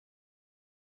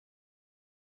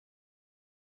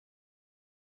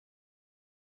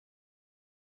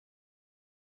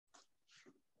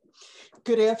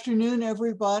Good afternoon,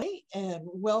 everybody, and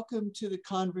welcome to the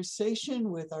conversation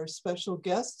with our special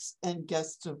guests and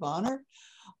guests of honor.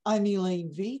 I'm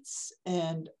Elaine Viets,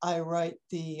 and I write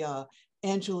the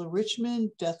Angela Richmond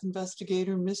Death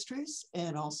Investigator Mysteries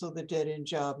and also the Dead End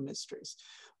Job Mysteries.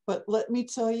 But let me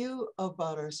tell you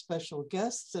about our special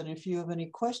guests, and if you have any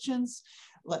questions,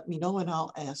 let me know and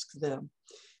I'll ask them.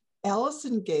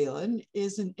 Alison Gaylin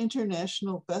is an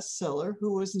international bestseller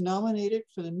who was nominated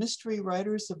for the Mystery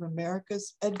Writers of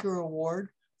America's Edgar Award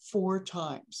 4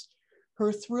 times.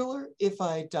 Her thriller, If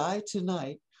I Die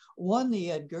Tonight, won the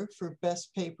Edgar for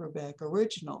Best Paperback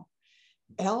Original.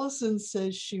 Alison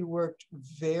says she worked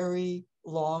very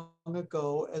long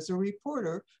ago as a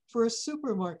reporter for a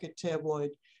supermarket tabloid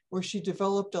where she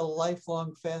developed a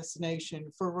lifelong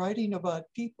fascination for writing about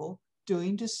people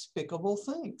doing despicable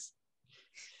things.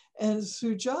 And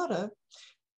Sujata,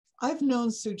 I've known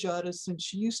Sujata since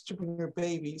she used to bring her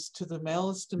babies to the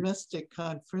Malice Domestic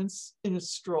Conference in a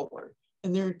stroller.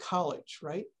 And they're in college,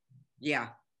 right? Yeah.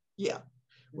 Yeah.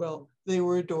 Well, they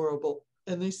were adorable,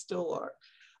 and they still are.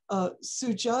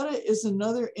 Sujata is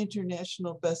another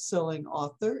international best-selling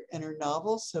author, and her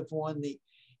novels have won the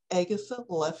Agatha,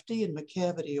 Lefty, and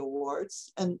McCavity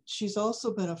Awards. And she's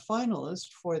also been a finalist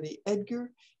for the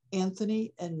Edgar,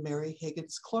 Anthony, and Mary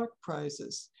Higgins Clark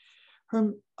Prizes.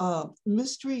 Her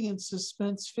mystery and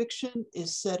suspense fiction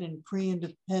is set in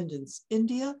pre-independence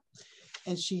India,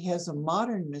 and she has a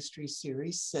modern mystery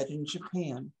series set in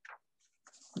Japan.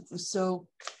 So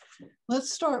let's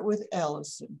start with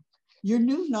Alison. Your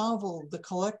new novel, The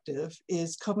Collective,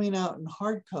 is coming out in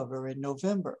hardcover in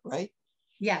November, right?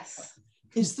 Yes.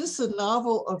 Is this a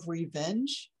novel of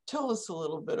revenge? Tell us a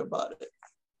little bit about it.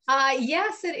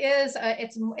 Yes, it is.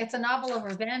 It's a novel of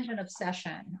revenge and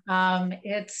obsession.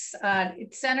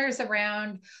 It centers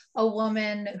around a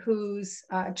woman whose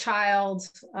child,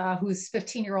 whose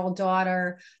 15-year-old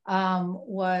daughter,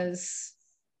 was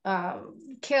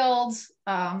killed.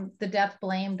 The death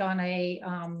blamed on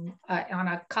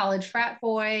a college frat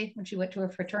boy when she went to a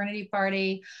fraternity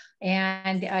party,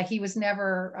 and he was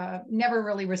never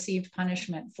really received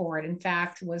punishment for it. In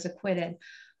fact, was acquitted.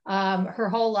 Her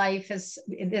whole life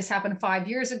this happened 5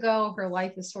 years ago. Her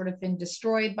life has sort of been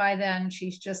destroyed by then.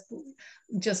 She's just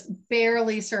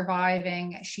barely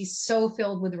surviving. She's so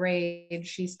filled with rage.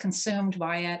 She's consumed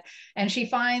by it. And she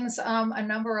finds a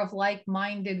number of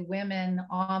like-minded women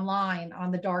online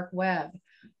on the dark web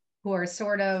who are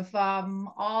sort of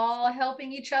all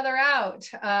helping each other out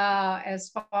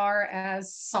as far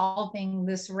as solving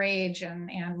this rage and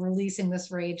releasing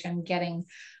this rage and getting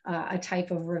a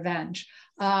type of revenge.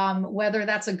 Whether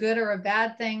that's a good or a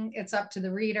bad thing, it's up to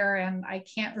the reader, and I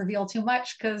can't reveal too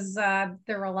much because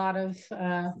there are a lot of,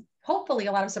 hopefully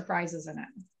a lot of surprises in it.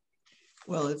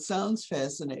 Well, it sounds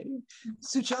fascinating.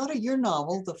 Sujata, your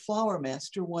novel, The Flower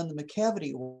Master, won the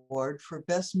McCavity Award for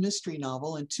Best Mystery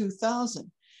Novel in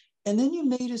 2000. And then you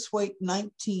made us wait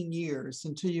 19 years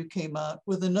until you came out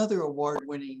with another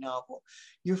award-winning novel,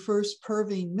 your first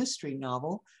Pervine mystery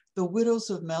novel, The Widows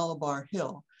of Malabar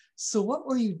Hill. So what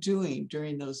were you doing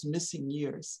during those missing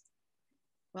years?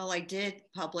 Well, I did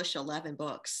publish 11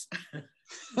 books.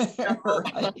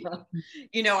 Right.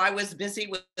 You know, I was busy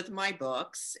with my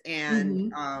books.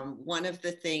 And one of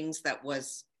the things that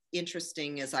was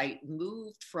interesting is I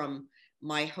moved from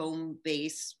my home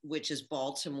base, which is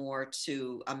Baltimore,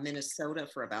 to Minnesota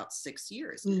for about 6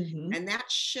 years. And that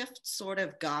shift sort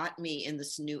of got me in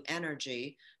this new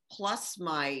energy. Plus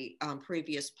my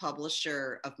previous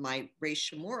publisher of my Ray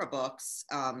Shimura books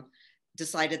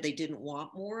decided they didn't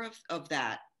want more of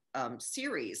that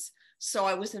series. So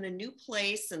I was in a new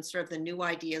place and sort of the new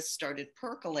ideas started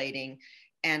percolating,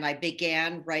 and I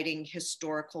began writing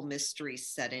historical mysteries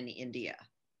set in India.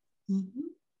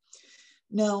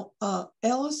 Now,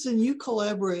 Alison, you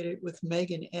collaborated with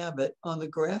Megan Abbott on the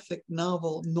graphic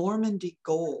novel Normandy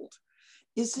Gold.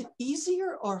 Is it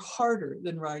easier or harder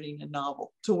than writing a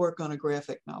novel to work on a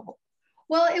graphic novel?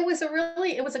 Well, it was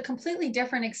a completely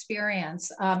different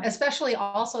experience, especially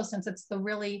also since it's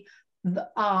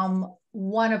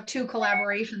one of 2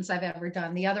 collaborations I've ever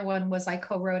done. The other one was I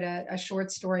co-wrote a short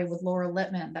story with Laura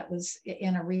Lippman that was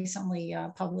in a recently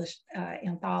published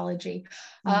anthology.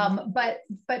 But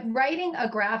writing a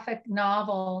graphic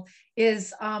novel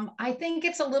is, I think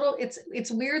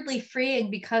it's weirdly freeing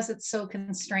because it's so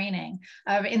constraining.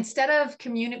 Instead of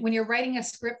when you're writing a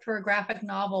script for a graphic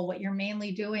novel, what you're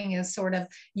mainly doing is sort of,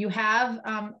 you have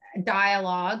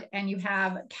dialogue and you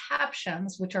have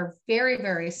captions, which are very,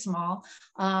 very small.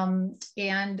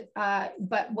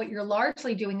 But what you're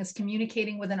largely doing is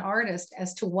communicating with an artist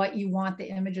as to what you want the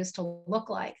images to look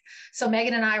like. So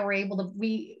Megan and I were able to,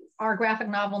 our graphic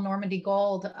novel, Normandy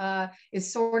Gold,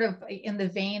 is sort of in the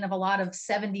vein of a lot of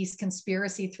 70s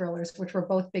conspiracy thrillers, which we're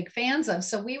both big fans of.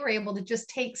 So we were able to just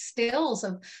take stills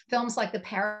of films like The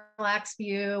Parallax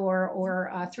View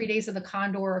or 3 Days of the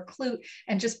Condor or Clute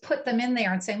and just put them in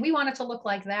there and saying, we want it to look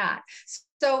like that.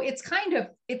 So it's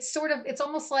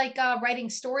almost like writing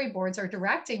storyboards or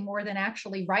directing more than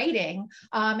actually writing.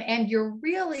 And you're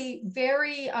really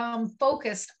very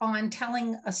focused on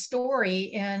telling a story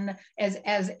in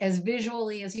as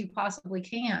visually as you possibly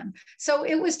can. So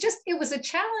it was a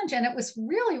challenge, and it was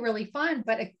really, really fun,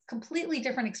 but a completely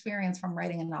different experience from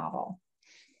writing a novel.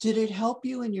 Did it help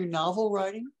you in your novel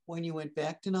writing when you went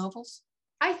back to novels?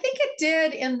 I think it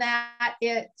did, in that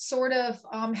it sort of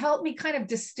helped me kind of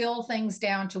distill things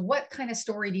down to what kind of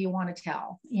story do you want to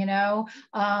tell,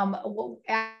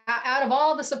 out of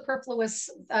all the superfluous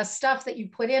stuff that you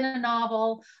put in a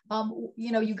novel,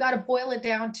 you got to boil it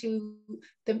down to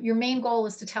your main goal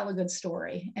is to tell a good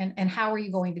story, and how are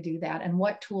you going to do that, and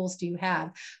what tools do you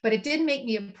have? But it did make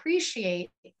me appreciate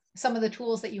some of the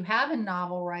tools that you have in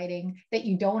novel writing that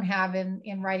you don't have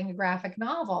in writing a graphic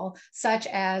novel, such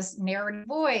as narrative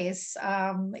voice,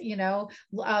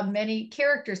 many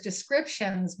characters,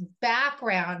 descriptions,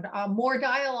 background, more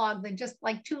dialogue than just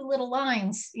like 2 little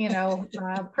lines,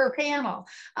 per panel.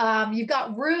 You've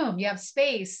got room, you have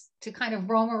space to kind of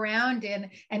roam around in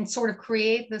and sort of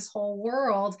create this whole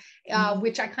world,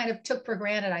 which I kind of took for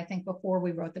granted, I think, before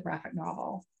we wrote the graphic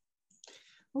novel.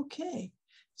 Okay.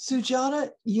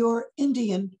 Sujata, your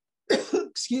Indian,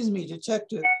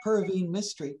 detective Parveen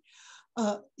mystery,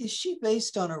 is she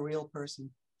based on a real person?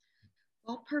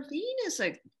 Well, Parveen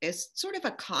is sort of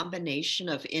a combination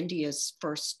of India's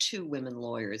first 2 women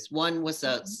lawyers. One was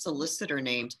a solicitor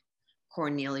named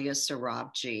Cornelia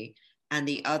Sarabji, and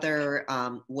the other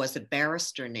was a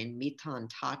barrister named Mithan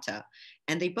Tata.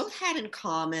 And they both had in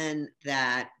common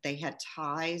that they had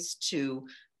ties to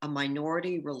a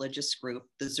minority religious group,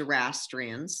 the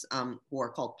Zoroastrians, who are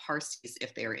called Parsis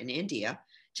if they're in India.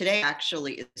 Today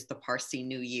actually is the Parsi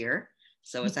New Year,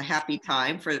 so it's a happy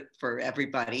time for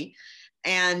everybody.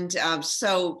 And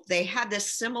so they had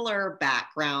this similar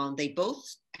background. They both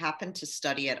happened to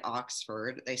study at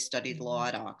Oxford. They studied law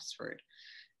at Oxford.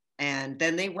 And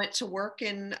then they went to work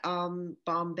in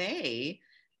Bombay.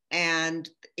 And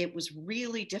it was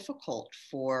really difficult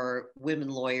for women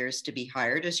lawyers to be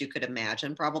hired, as you could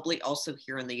imagine, probably also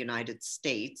here in the United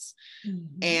States.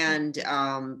 Mm-hmm.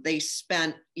 And they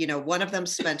spent, one of them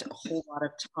spent a whole lot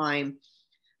of time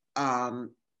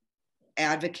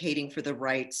advocating for the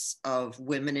rights of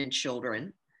women and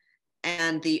children.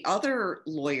 And the other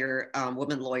lawyer,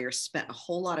 woman lawyer, spent a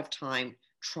whole lot of time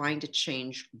trying to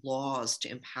change laws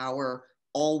to empower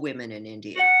all women in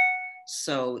India.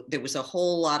 So there was a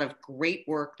whole lot of great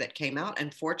work that came out.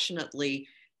 And fortunately,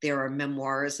 there are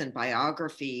memoirs and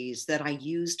biographies that I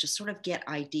use to sort of get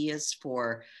ideas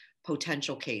for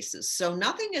potential cases. So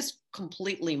nothing is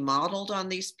completely modeled on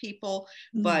these people,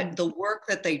 but the work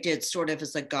that they did sort of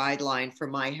is a guideline for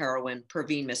my heroine,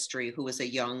 Parveen Mystery, who is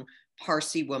a young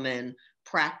Parsi woman,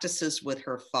 practices with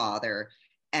her father,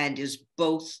 and is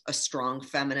both a strong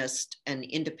feminist and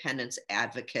independence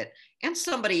advocate and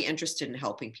somebody interested in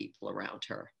helping people around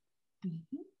her.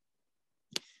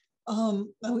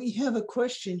 We have a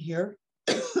question here.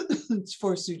 It's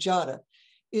for Sujata.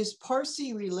 Is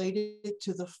Parsi related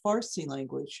to the Farsi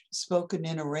language spoken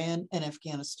in Iran and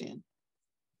Afghanistan?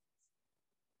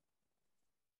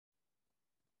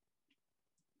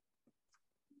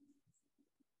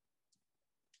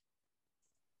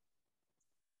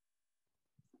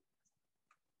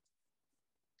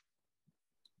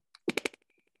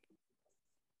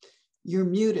 You're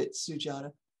muted,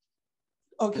 Sujata.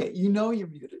 Okay, you're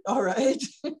muted. All right.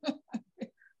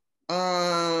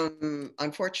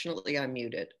 Unfortunately, I'm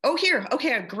muted. Oh, here.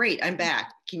 Okay, great. I'm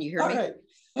back. Can you hear me? All right.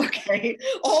 Okay.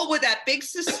 All with that big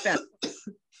suspense.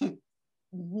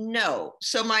 No.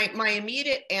 So my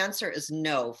immediate answer is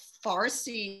no.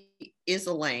 Farsi is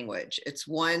a language. It's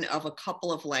one of a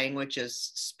couple of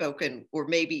languages spoken, or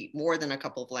maybe more than a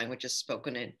couple of languages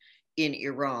spoken in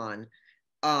Iran.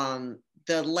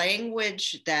 The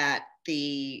language that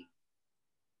the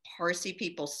Parsi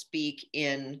people speak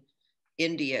in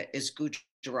India is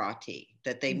Gujarati,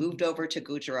 that they moved over to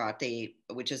Gujarati,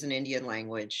 which is an Indian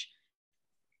language,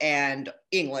 and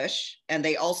English. And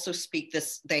they also speak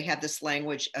they have this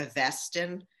language,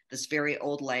 Avestan, this very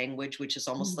old language, which is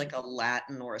almost like a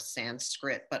Latin or a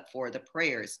Sanskrit, but for the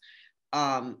prayers.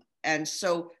 And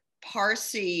so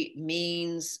Parsi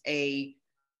means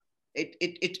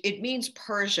it means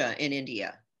Persia in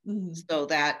India. So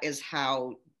that is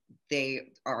how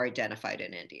they are identified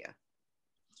in India.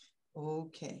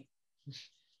 Okay.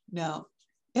 Now,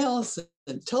 Alison,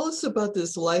 tell us about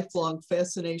this lifelong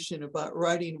fascination about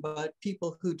writing about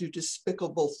people who do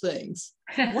despicable things.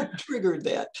 What triggered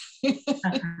that?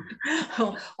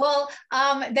 Well,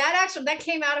 that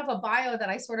came out of a bio that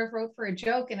I sort of wrote for a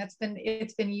joke, and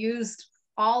it's been used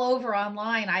all over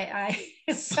online. Now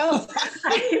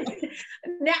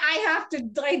I have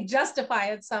to justify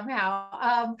it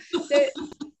somehow.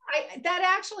 That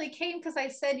actually came because I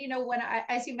said,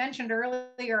 as you mentioned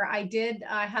earlier, I did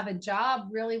have a job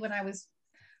really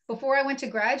before I went to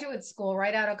graduate school,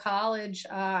 right out of college.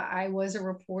 I was a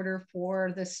reporter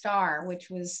for The Star, which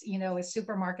was, a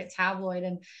supermarket tabloid.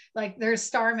 And like there's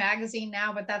Star magazine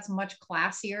now, but that's much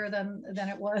classier than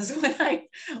it was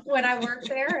when I worked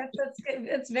there.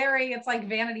 It's like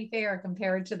Vanity Fair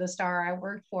compared to The Star I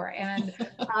worked for. And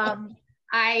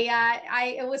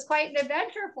it was quite an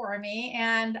adventure for me.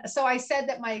 And so I said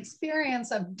that my experience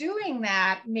of doing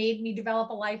that made me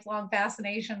develop a lifelong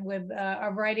fascination with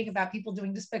writing about people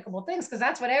doing despicable things, because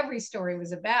that's what every story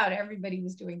was about. Everybody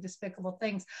was doing despicable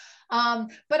things.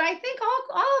 But I think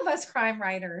all of us crime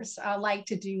writers like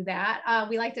to do that.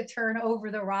 We like to turn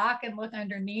over the rock and look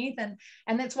underneath.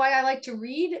 And that's why I like to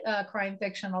read crime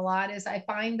fiction a lot, is I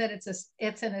find that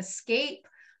it's an escape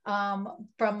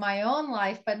from my own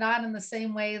life, but not in the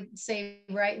same way, say,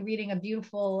 reading a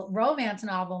beautiful romance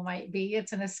novel might be.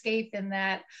 It's an escape in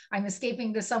that I'm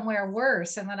escaping to somewhere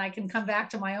worse, and then I can come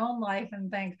back to my own life and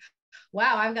think,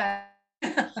 wow, I've got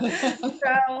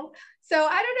so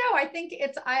I don't know. I think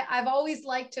I've always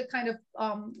liked to kind of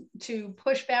to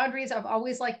push boundaries. I've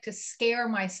always liked to scare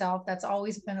myself. That's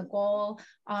always been a goal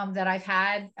that I've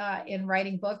had in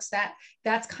writing books.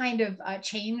 That's kind of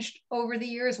changed over the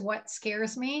years. What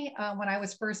scares me? When I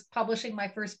was first publishing my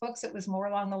first books, it was more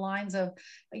along the lines of,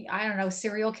 I don't know,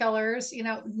 serial killers.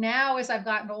 Now as I've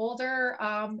gotten older,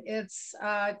 it's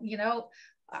I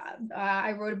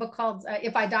wrote a book called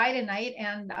If I Die Tonight,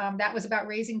 and that was about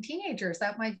raising teenagers.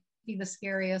 That might be the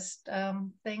scariest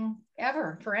thing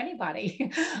ever for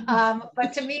anybody.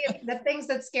 But to me, the things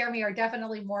that scare me are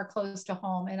definitely more close to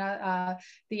home. And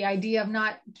the idea of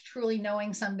not truly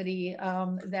knowing somebody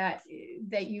that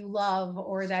you love,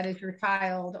 or that is your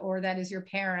child, or that is your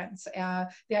parents,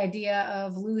 the idea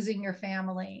of losing your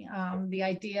family, the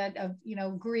idea of,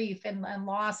 grief and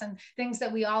loss, and things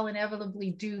that we all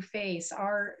inevitably do face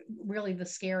are really the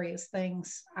scariest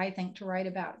things, I think, to write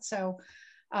about. So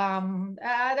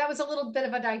that was a little bit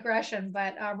of a digression,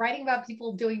 but writing about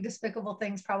people doing despicable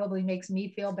things probably makes me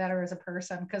feel better as a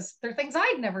person, because there are things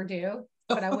I'd never do,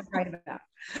 but I would write about.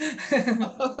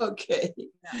 Okay.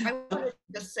 I wanted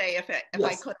to say, if Yes.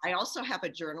 I could, I also have a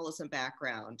journalism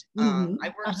background. Mm-hmm.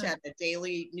 I worked at a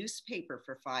daily newspaper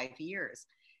for 5 years.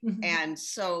 Mm-hmm. And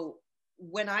so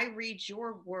when I read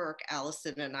your work,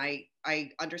 Alison, and I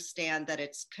understand that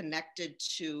it's connected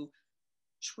to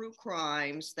true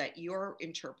crimes that you're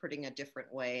interpreting a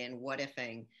different way and what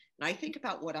ifing. And I think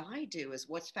about what I do is,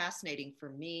 what's fascinating for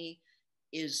me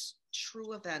is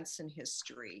true events in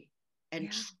history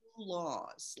and true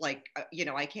laws. Like,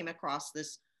 I came across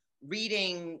this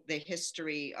reading the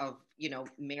history of,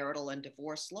 marital and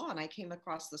divorce law. And I came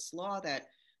across this law that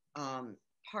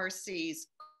Parsis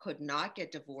could not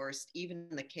get divorced, even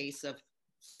in the case of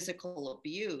physical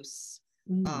abuse.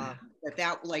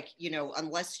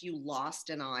 Unless you lost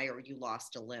an eye or you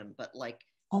lost a limb, but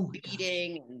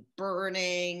beating and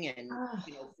burning and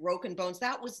broken bones,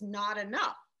 that was not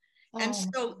enough. And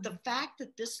so the fact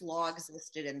that this law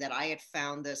existed, and that I had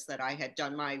found this, that I had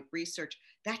done my research,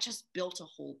 that just built a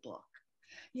whole book.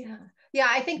 Yeah,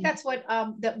 I think that's what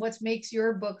makes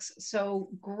your books so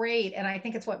great, and I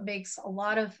think it's what makes a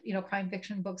lot of crime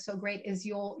fiction books so great, is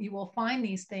you will find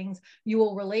these things, you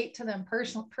will relate to them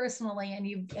personally, and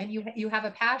you have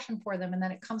a passion for them, and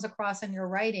then it comes across in your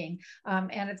writing,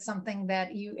 and it's something that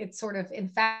it's sort of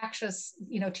infectious,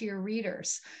 to your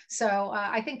readers. So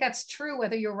I think that's true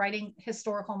whether you're writing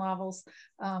historical novels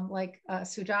like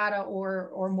Sujata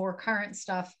or more current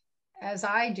stuff, as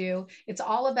I do. It's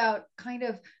all about kind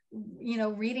of,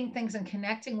 reading things and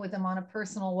connecting with them on a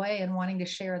personal way and wanting to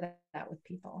share that with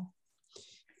people.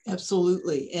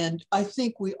 Absolutely. And I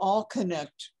think we all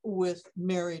connect with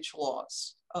marriage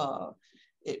laws,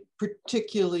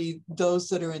 particularly those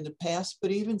that are in the past, but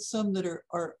even some that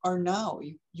are now.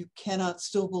 You cannot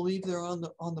still believe they're on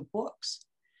the books.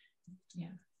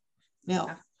 Yeah.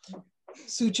 Now,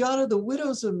 Sujata, The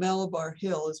Widows of Malabar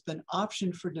Hill has been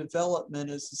optioned for development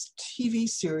as a TV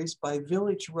series by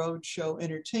Village Roadshow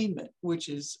Entertainment, which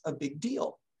is a big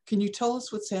deal. Can you tell us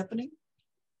what's happening?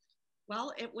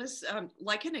 Well, it was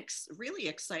like a really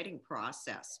exciting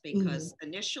process, because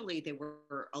initially there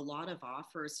were a lot of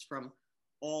offers from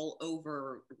all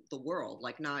over the world,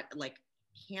 like not like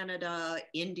Canada,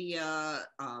 India,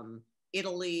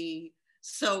 Italy.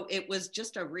 So it was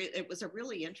just it was a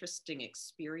really interesting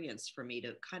experience for me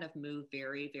to kind of move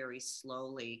very, very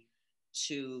slowly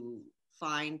to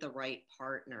find the right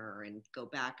partner and go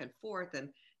back and forth. And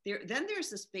then there's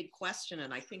this big question,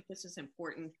 and I think this is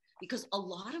important because a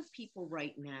lot of people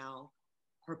right now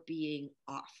are being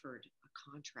offered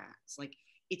contracts. Like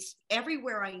it's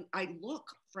everywhere I look,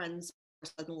 friends are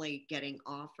suddenly getting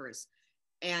offers.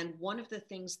 And one of the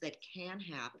things that can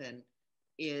happen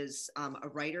is a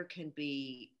writer can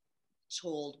be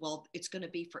told, well, it's going to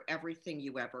be for everything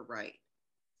you ever write.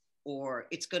 Or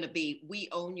it's going to be, we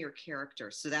own your character.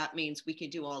 So that means we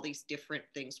can do all these different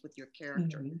things with your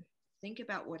character. Mm-hmm. Think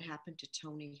about what happened to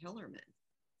Tony Hillerman.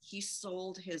 He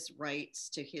sold his rights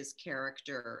to his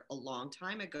character a long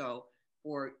time ago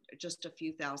for just a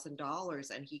few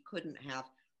 $1,000s, and he couldn't have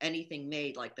anything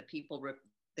made. Like the people,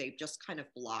 they just kind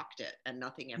of blocked it and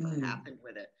nothing ever happened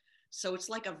with it. So it's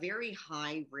like a very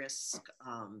high risk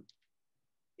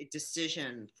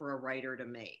decision for a writer to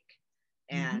make.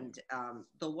 And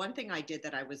the one thing I did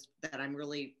that I'm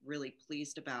really, really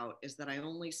pleased about is that I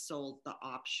only sold the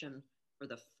option for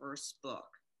the first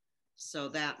book. So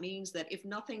that means that if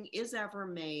nothing is ever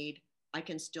made, I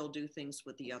can still do things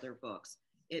with the other books.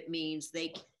 It means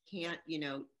they can't,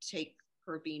 take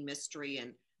Her Being Mystery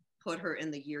and put her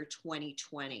in the year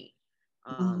 2020.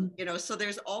 So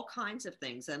there's all kinds of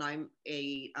things. And I'm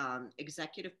a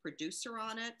executive producer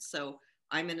on it. So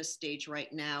I'm in a stage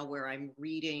right now where I'm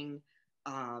reading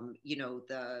I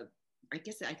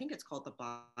think it's called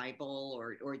the Bible,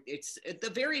 or it's at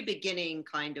the very beginning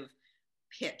kind of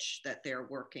pitch that they're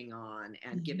working on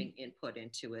and giving input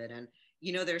into it. And,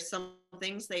 there's some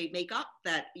things they make up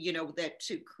that, that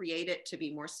to create it to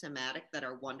be more thematic that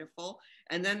are wonderful.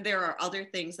 And then there are other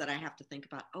things that I have to think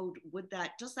about. Oh,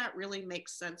 does that really make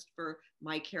sense for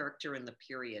my character in the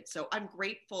period? So I'm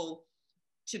grateful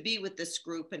to be with this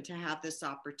group and to have this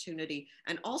opportunity.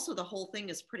 And also the whole thing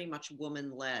is pretty much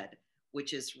woman-led,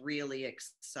 which is really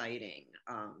exciting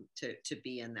to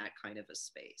be in that kind of a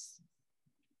space.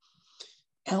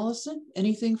 Alison,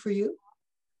 anything for you?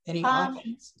 Any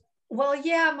options? Well,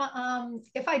 yeah,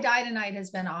 If I Die Tonight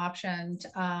has been optioned.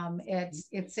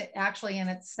 It's actually in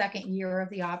its second year of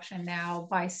the option now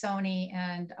by Sony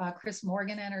and Chris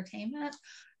Morgan Entertainment.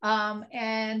 But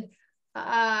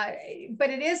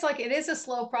it is a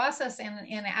slow process,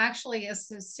 and actually, as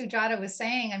Sujata was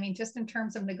saying, I mean, just in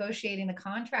terms of negotiating the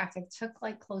contract, it took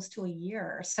like close to a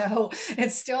year, so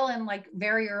it's still in like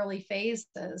very early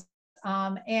phases.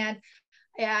 And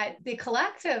the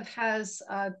collective has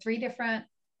 3 different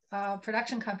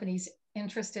production companies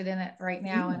interested in it right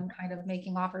now and kind of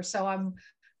making offers. So I'm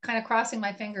kind of crossing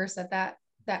my fingers that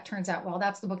turns out well.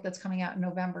 That's the book that's coming out in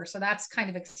November, so that's kind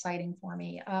of exciting for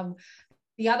me.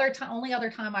 The only other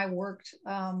time I worked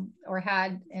or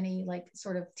had any like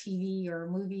sort of TV or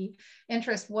movie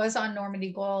interest was on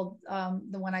Normandy Gold,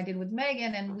 the one I did with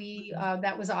Megan, and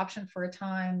that was optioned for a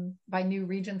time by New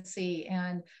Regency,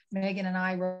 and Megan and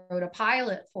I wrote a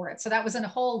pilot for it. So that was in a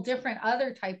whole different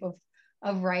other type of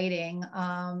writing,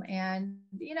 and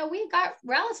we got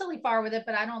relatively far with it,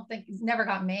 but I don't think it never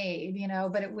got made.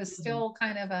 But it was still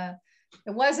kind of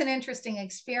it was an interesting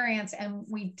experience, and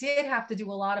we did have to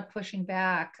do a lot of pushing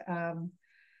back.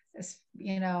 It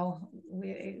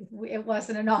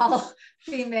wasn't an all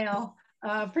female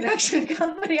production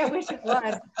company. I wish it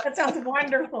was. That sounds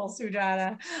wonderful,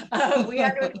 Sujata. We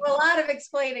had to do a lot of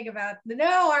explaining about,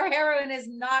 no, our heroine is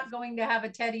not going to have a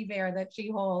teddy bear that she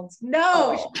holds.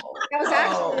 No, that was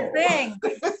actually the thing.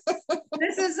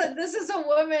 This is a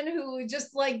woman who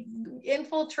just like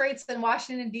infiltrates the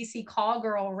Washington D.C. call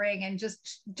girl ring, and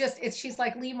she's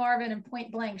like Lee Marvin in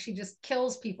Point Blank. She just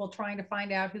kills people trying to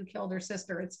find out who killed her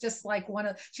sister. It's just like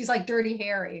she's like Dirty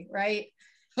Harry, right?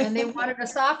 And they wanted to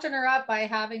soften her up by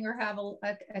having her have a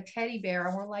teddy bear.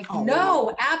 And we're like,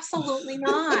 no, absolutely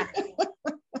not.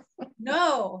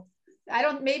 No,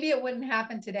 maybe it wouldn't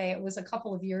happen today. It was a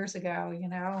couple of years ago,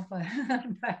 but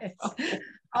it's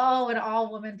an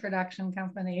all-woman production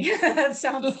company. That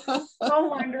sounds so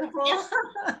wonderful.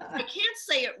 I can't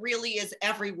say it really is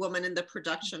every woman in the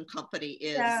production company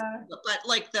is, but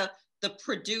like the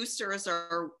producers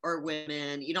are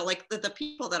women, like the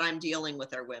people that I'm dealing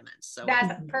with are women. So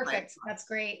that's perfect. That's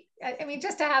great. I mean,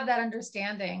 just to have that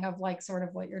understanding of like sort of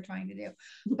what you're trying to do.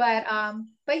 But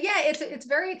yeah, it's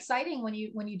very exciting when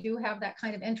you do have that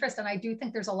kind of interest. And I do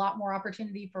think there's a lot more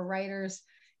opportunity for writers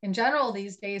in general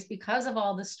these days because of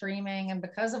all the streaming and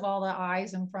because of all the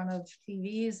eyes in front of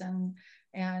TVs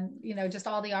and just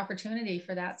all the opportunity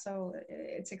for that. So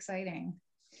it's exciting.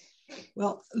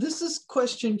 Well, this is a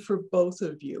question for both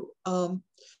of you.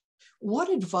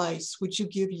 What advice would you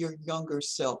give your younger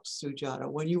self, Sujata,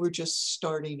 when you were just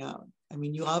starting out? I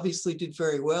mean, you obviously did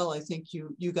very well. I think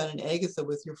you got an Agatha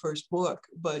with your first book,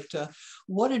 but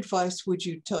what advice would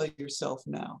you tell yourself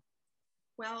now?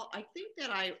 Well, I think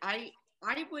that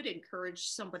I would encourage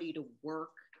somebody to work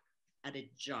at a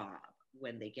job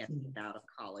when they get out of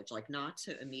college, like not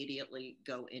to immediately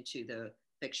go into the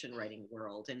fiction writing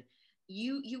world. And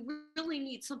you really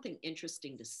need something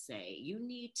interesting to say. You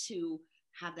need to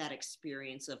have that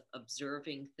experience of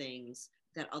observing things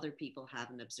that other people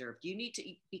haven't observed. You need to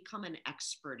become an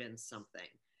expert in something.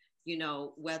 You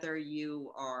know, whether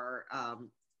you are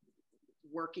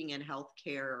working in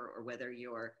healthcare or whether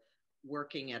you're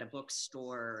working at a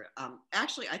bookstore.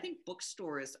 Actually, I think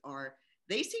bookstores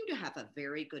they seem to have a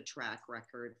very good track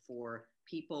record for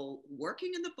people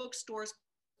working in the bookstores,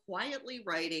 quietly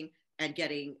writing and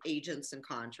getting agents and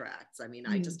contracts. I mean,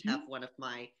 I just have one of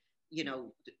my,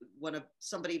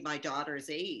 somebody my daughter's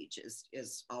age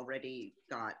is already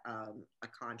got a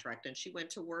contract, and she went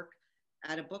to work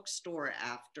at a bookstore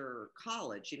after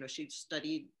college. You know, she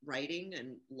studied writing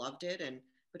and loved it,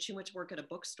 but she went to work at a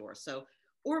bookstore. So,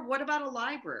 or what about a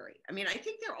library? I mean, I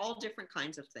think they're all different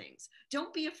kinds of things.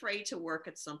 Don't be afraid to work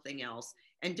at something else,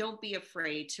 and don't be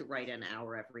afraid to write an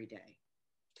hour every day.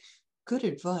 Good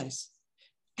advice.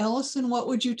 Alison, what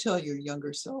would you tell your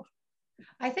younger self?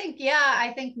 I think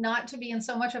not to be in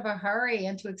so much of a hurry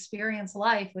and to experience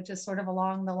life, which is sort of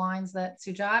along the lines that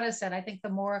Sujata said. I think the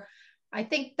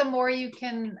more you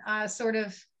can sort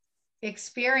of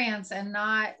experience and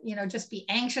not, just be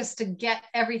anxious to get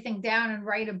everything down and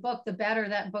write a book, the better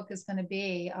that book is going to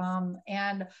be.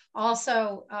 And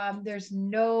also, there's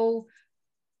no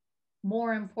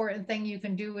more important thing you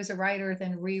can do as a writer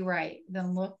than rewrite,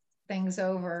 than look things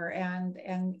over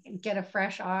and get a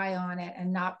fresh eye on it,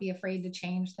 and not be afraid to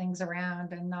change things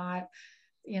around, and not,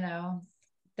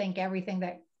 think everything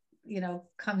that,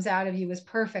 comes out of you is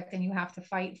perfect and you have to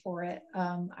fight for it.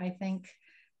 I think,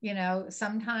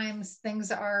 sometimes things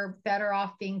are better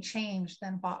off being changed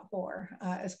than fought for,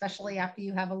 especially after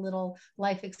you have a little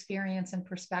life experience and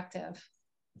perspective.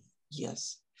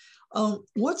 Yes.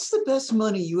 What's the best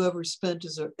money you ever spent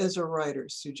as a writer,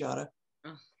 Sujata?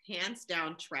 Hands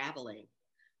down, traveling.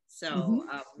 So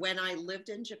when I lived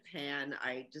in Japan,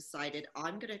 I decided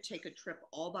I'm going to take a trip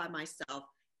all by myself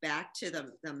back to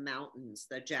the mountains,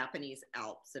 the Japanese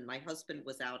Alps. And my husband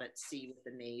was out at sea with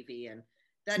the Navy. And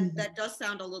that does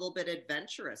sound a little bit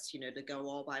adventurous, to go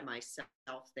all by myself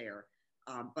there.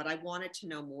 But I wanted to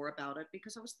know more about it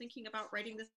because I was thinking about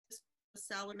writing this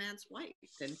Salad Man's Wife.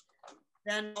 And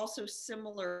then also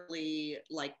similarly,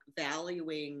 like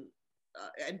valuing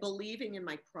and believing in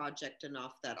my project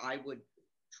enough that I would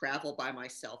travel by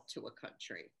myself to a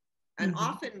country. And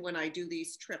often when I do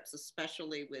these trips,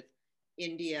 especially with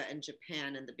India and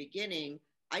Japan in the beginning,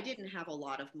 I didn't have a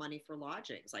lot of money for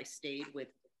lodgings. I stayed with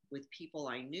people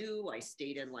I knew. I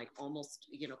stayed in like almost,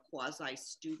 quasi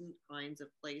student kinds of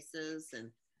places. And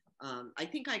I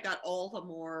think I got all the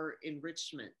more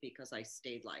enrichment because I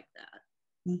stayed like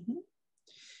that.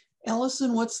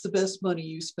 Alison, what's the best money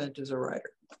you spent as a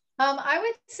writer? I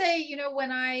would say,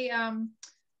 when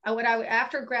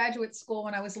after graduate school,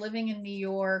 when I was living in New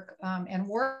York and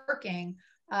working,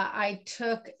 I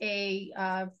took a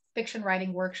fiction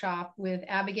writing workshop with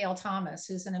Abigail Thomas,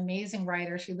 who's an amazing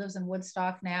writer. She lives in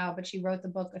Woodstock now, but she wrote the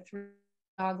book, A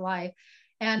Three-Dog Life.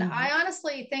 And I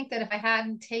honestly think that if I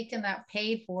hadn't taken that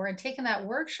paid for and taken that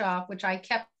workshop, which I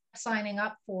kept signing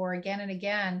up for again and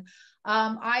again,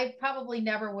 I probably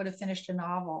never would have finished a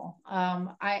novel.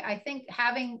 I think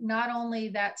having not only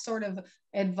that sort of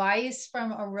advice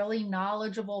from a really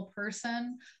knowledgeable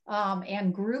person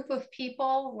and group of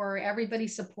people where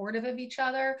everybody's supportive of each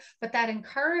other, but that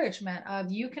encouragement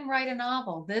of you can write a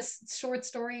novel. This short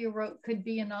story you wrote could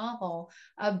be a novel.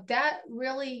 That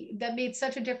made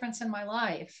such a difference in my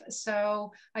life.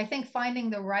 So I think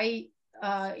finding the right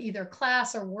either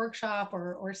class or workshop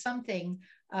or something,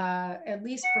 at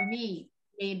least for me,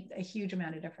 made a huge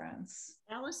amount of difference.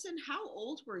 Alison, how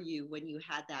old were you when you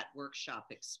had that workshop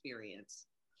experience?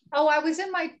 Oh, I was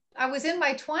in my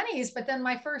 20s, but then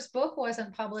my first book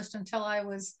wasn't published until I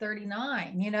was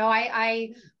 39.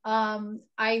 I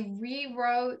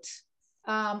rewrote,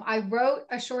 I wrote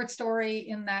a short story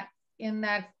in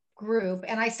that group,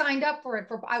 and I signed up for it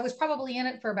I was probably in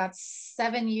it for about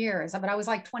 7 years, but I was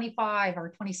like 25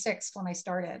 or 26 when I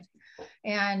started.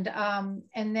 And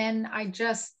then I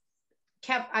just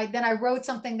I wrote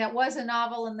something that was a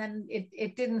novel, and then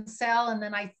it didn't sell. And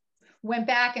then I went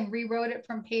back and rewrote it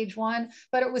from page one,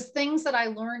 but it was things that I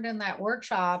learned in that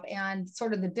workshop and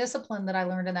sort of the discipline that I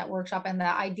learned in that workshop and the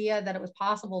idea that it was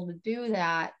possible to do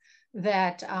that,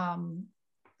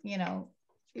 you know,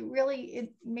 it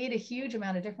made a huge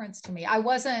amount of difference to me. I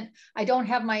don't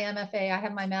have my MFA, I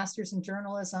have my master's in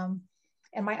journalism,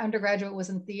 and my undergraduate was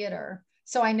in theater.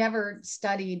 So I never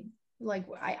studied, like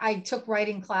I took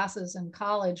writing classes in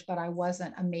college, but I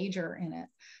wasn't a major in it.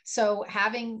 So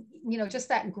having, you know, just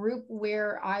that group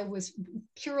where I was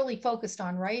purely focused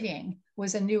on writing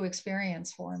was a new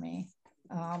experience for me,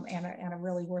 and a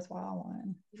really worthwhile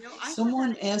one. You know,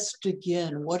 Someone asked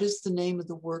again, what is the name of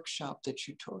the workshop that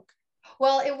you took?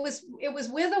 Well, it was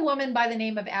with a woman by the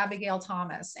name of Abigail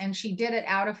Thomas, and she did it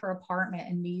out of her apartment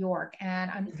in New York.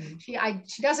 And she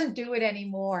doesn't do it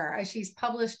anymore. She's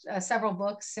published several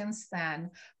books since then.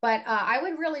 But I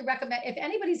would really recommend, if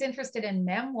anybody's interested in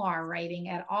memoir writing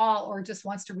at all, or just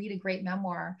wants to read a great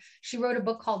memoir, she wrote a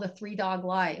book called The Three Dog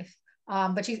Life.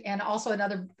 But she's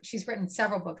written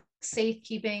several books,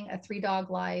 Safekeeping, A Three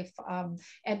Dog Life,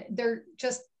 and they're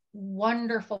just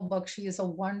wonderful book. She is a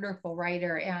wonderful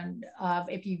writer. And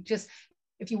if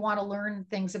you want to learn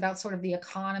things about sort of the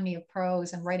economy of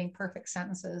prose and writing perfect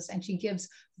sentences, and she gives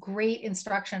great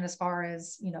instruction as far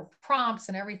as, you know, prompts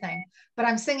and everything. But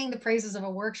I'm singing the praises of a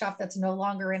workshop that's no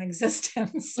longer in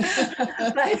existence.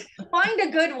 But find a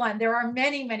good one. There are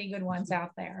many, many good ones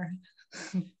out there.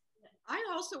 I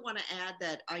also want to add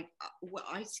that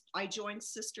I joined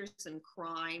Sisters in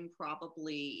Crime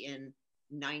probably in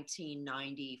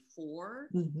 1994,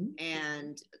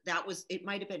 and it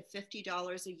might have been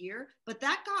 $50 a year, but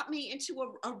that got me into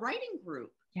a writing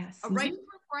group. Yes. A writing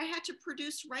group where I had to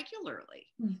produce regularly,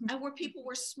 and where people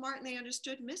were smart and they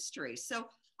understood mystery. So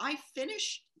I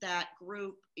finished that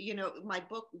group, you know, my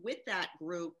book with that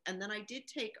group, and then I did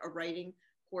take a writing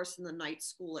course in the night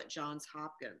school at Johns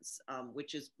Hopkins,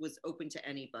 which was open to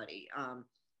anybody.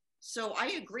 So I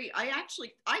agree. I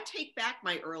take back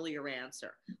my earlier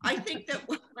answer. I think that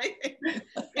what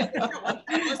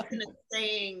Alison is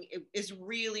saying is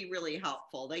really, really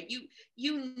helpful. That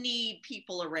you need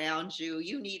people around you.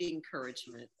 You need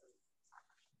encouragement.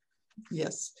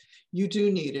 Yes, you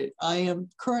do need it. I am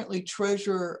currently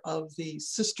treasurer of the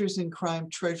Sisters in Crime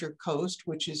Treasure Coast,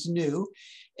 which is new,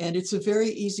 and it's a very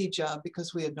easy job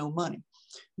because we have no money.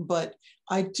 But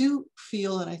I do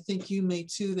feel, and I think you may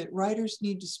too, that writers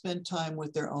need to spend time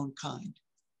with their own kind.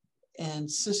 And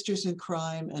Sisters in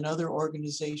Crime and other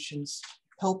organizations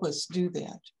help us do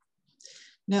that.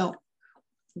 Now,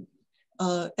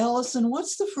 Alison,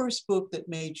 what's the first book that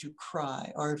made you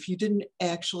cry? Or if you didn't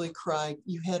actually cry,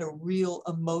 you had a real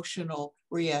emotional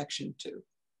reaction to?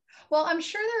 Well, I'm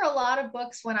sure there are a lot of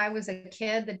books when I was a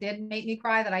kid that did make me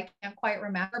cry that I can't quite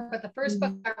remember. But the first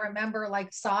book I remember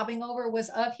like sobbing over was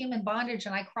Of Human Bondage,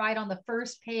 and I cried on the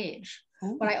first page.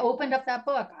 When I opened up that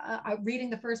book, reading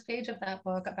the first page of that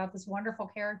book about this wonderful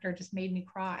character just made me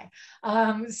cry.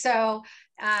 That's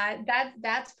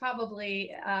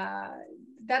probably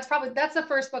the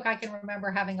first book I can remember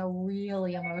having a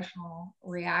really emotional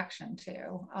reaction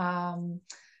to.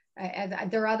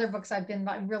 There are other books I've been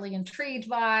really intrigued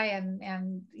by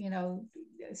and you know,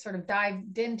 sort of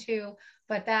dived into,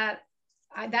 but that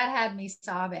had me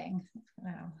sobbing. You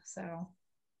know, so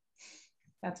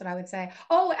that's what I would say.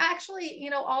 Oh, actually,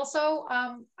 you know, also,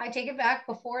 I take it back.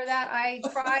 Before that, I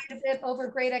cried a bit over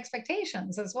Great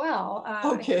Expectations as well.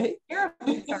 Okay.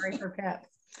 I'm sorry for Pip.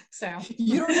 So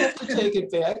you don't have to take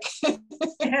it back.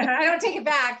 I don't take it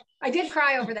back. I did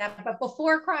cry over that, but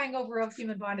before crying over Of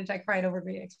Human Bondage, I cried over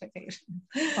Great Expectations.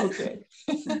 Okay.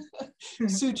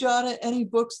 Sujata, any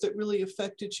books that really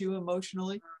affected you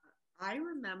emotionally? I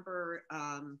remember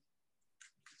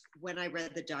when I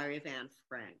read The Diary of Anne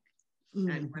Frank.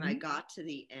 And when I got to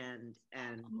the end,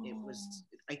 and it was,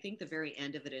 I think the very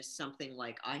end of it is something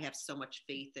like, I have so much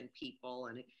faith in people.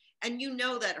 And you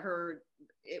know that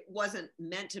it wasn't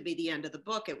meant to be the end of the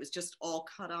book. It was just all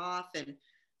cut off. And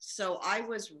so I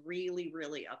was really,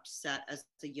 really upset as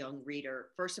a young reader.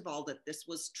 First of all, that this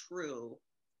was true.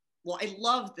 Well, I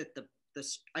loved that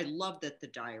the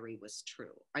diary was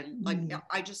true.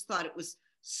 I just thought it was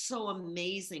so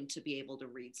amazing to be able to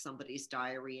read somebody's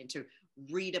diary and to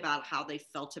read about how they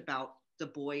felt about the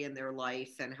boy in their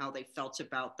life and how they felt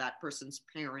about that person's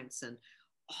parents and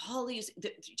all these,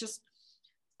 just,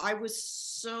 I was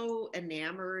so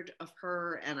enamored of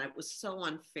her, and it was so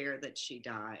unfair that she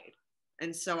died.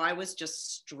 And so I was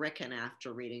just stricken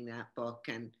after reading that book.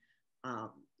 And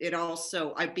it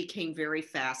also, I became very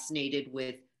fascinated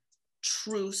with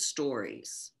true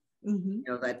stories. You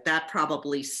know, that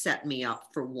probably set me up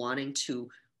for wanting to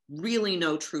really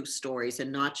know true stories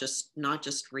and not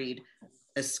just read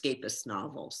escapist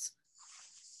novels.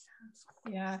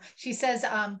 Yeah, she says,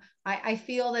 I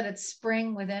feel that it's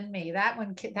spring within me. That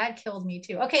one, that killed me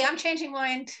too. Okay, I'm changing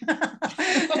mine.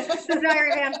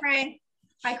 Diary Van Frank.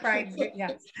 I cried.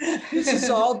 Yes. This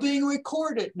is all being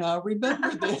recorded now.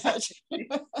 Remember that.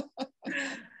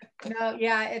 No,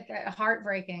 yeah, it's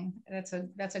heartbreaking. That's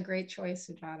a great choice,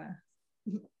 Sujata.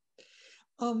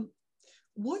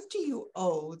 What do you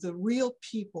owe the real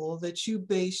people that you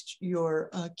based your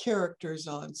characters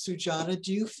on, Sujata?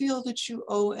 Do you feel that you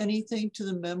owe anything to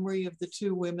the memory of the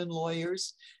two women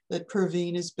lawyers that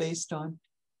Perveen is based on?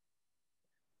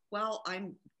 Well,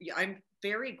 I'm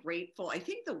very grateful. I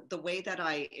think the way that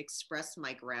I express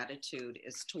my gratitude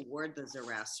is toward the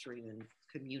Zoroastrian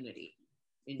community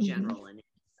in general,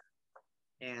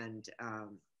 and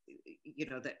you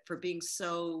know, that for being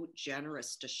so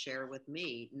generous to share with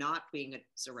me, not being a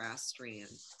Zoroastrian,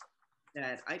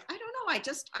 that I don't know, I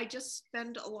just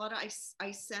spend a lot of,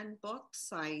 I send books,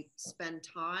 I spend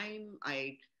time,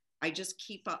 I just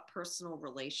keep up personal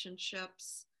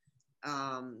relationships.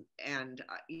 And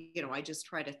you know, I just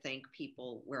try to thank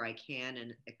people where I can,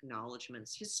 and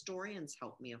acknowledgments. Historians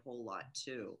help me a whole lot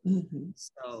too.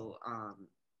 So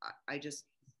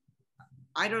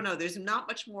I don't know, there's not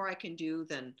much more I can do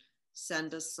than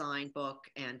send a signed book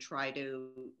and try to,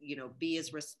 you know, be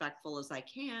as respectful as I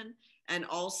can. And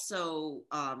also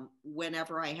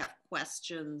whenever I have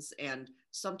questions, and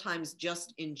sometimes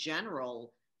just in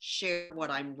general, share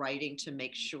what I'm writing to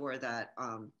make sure that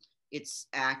it's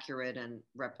accurate and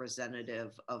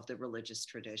representative of the religious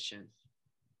tradition.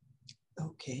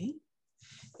 Okay.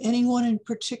 Anyone in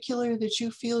particular that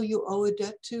you feel you owe a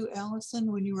debt to,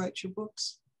 Alison, when you write your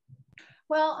books?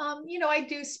 Well, you know, I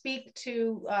do speak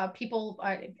to people.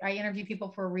 I interview people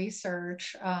for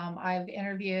research. I've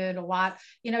interviewed a lot,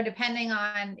 you know, depending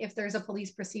on if there's a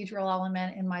police procedural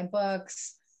element in my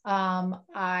books.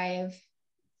 I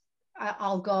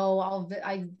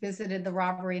visited the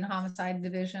robbery and homicide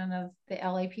division of the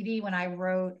LAPD when I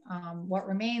wrote What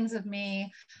Remains of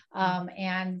Me.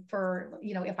 And for,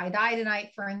 you know, If I Die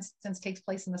Tonight, for instance, takes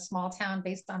place in a small town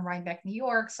based on Rhinebeck, New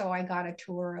York. So I got a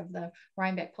tour of the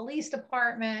Rhinebeck Police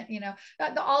Department, you know,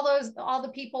 all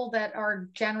the people that are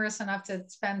generous enough to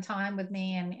spend time with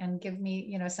me and give me,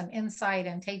 you know, some insight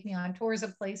and take me on tours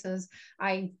of places.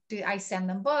 I send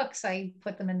them books, I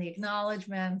put them in the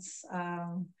acknowledgements,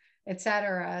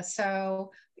 etc.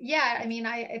 So yeah, I mean,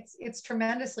 it's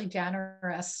tremendously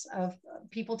generous of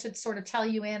people to sort of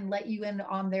let you in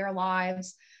on their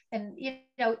lives. And, you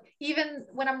know, even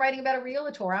when I'm writing about a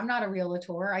realtor, I'm not a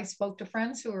realtor. I spoke to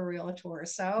friends who are realtors.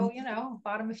 So, you know,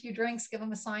 bought them a few drinks, give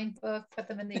them a signed book, put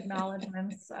them in the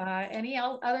acknowledgements. Any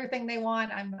other thing they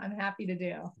want, I'm happy to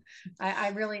do. I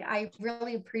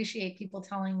really appreciate people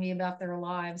telling me about their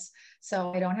lives,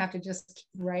 so I don't have to just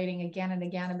keep writing again and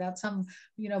again about some,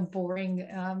 you know, boring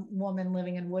woman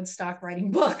living in Woodstock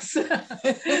writing books.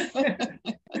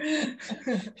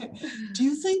 Do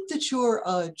you think that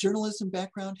your journalism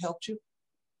background helped you?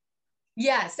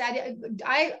 Yes,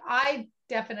 I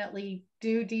definitely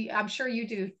do. I'm sure you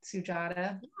do,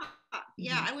 Sujata.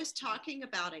 Yeah, I was talking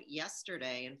about it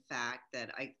yesterday, in fact,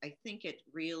 that I think it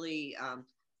really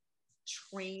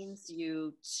trains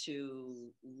you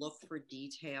to look for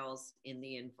details in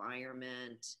the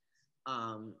environment,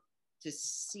 to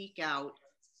seek out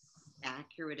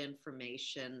accurate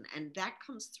information. And that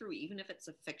comes through, even if it's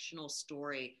a fictional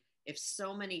story, if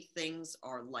so many things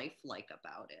are lifelike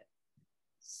about it.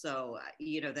 So,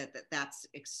 you know, that's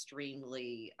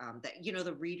extremely, that, you know,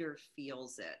 the reader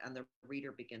feels it and the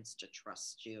reader begins to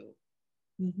trust you.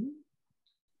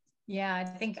 Yeah,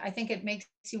 I think it makes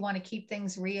you want to keep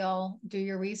things real, do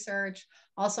your research,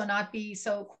 also not be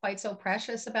quite so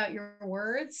precious about your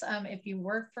words. If you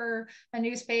work for a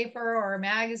newspaper or a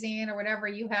magazine or whatever,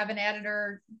 you have an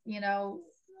editor, you know,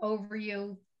 over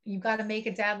you. You've got to make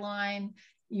a deadline.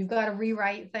 You've got to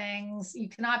rewrite things. You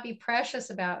cannot be precious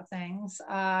about things.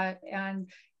 And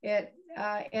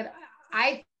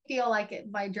I feel like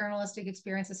my journalistic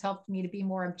experience has helped me to be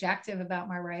more objective about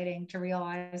my writing, to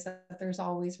realize that there's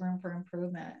always room for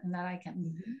improvement, and that I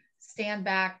can stand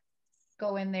back,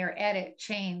 go in there, edit,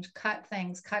 change, cut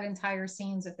things, cut entire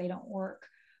scenes if they don't work.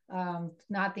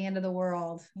 Not the end of the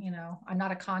world. You know, I'm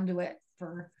not a conduit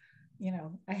for, you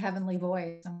know, a heavenly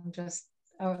voice. I'm just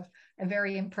a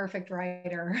very imperfect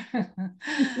writer.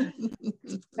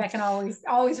 That can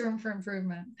always room for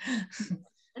improvement.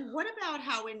 And what about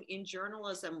how in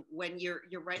journalism, when you're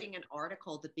writing an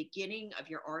article, the beginning of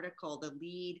your article, the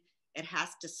lead It has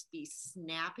to be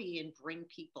snappy and bring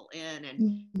people in.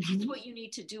 And that's what you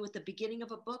need to do at the beginning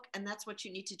of a book. And that's what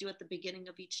you need to do at the beginning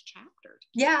of each chapter.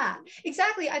 Yeah,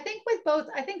 exactly. I think with both,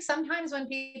 I think sometimes when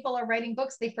people are writing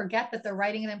books, they forget that they're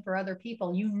writing them for other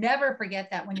people. You never forget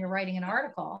that when you're writing an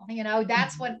article. You know,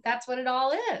 that's what it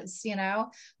all is. You know,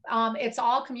 it's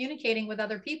all communicating with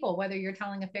other people, whether you're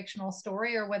telling a fictional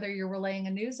story or whether you're relaying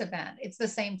a news event. It's the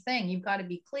same thing. You've got to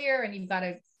be clear, and you've got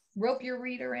to rope your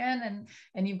reader in,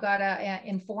 and you've got to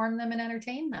inform them and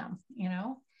entertain them, you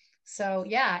know? So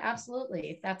yeah,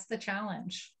 absolutely. That's the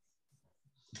challenge.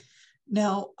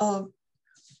 Now, I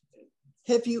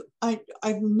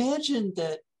imagine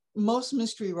that most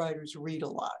mystery writers read a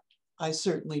lot. I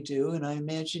certainly do, and I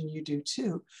imagine you do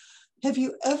too. Have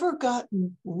you ever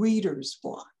gotten reader's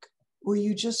block, where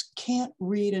you just can't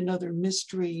read another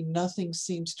mystery, nothing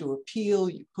seems to appeal,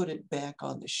 you put it back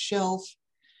on the shelf?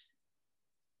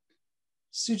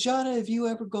 Sujata, have you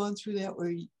ever gone through that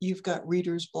where you've got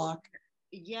reader's block?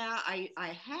 Yeah, I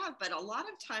have, but a lot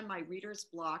of time my reader's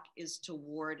block is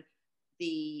toward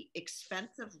the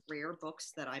expensive rare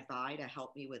books that I buy to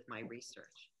help me with my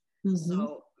research.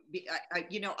 So,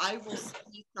 I will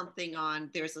see something on,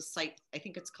 there's a site, I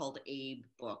think it's called Abe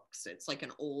Books. It's like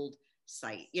an old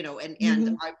site,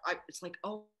 and it's like,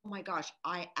 oh my gosh,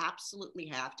 I absolutely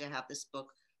have to have this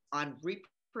book on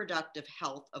reproductive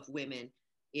health of women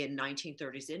in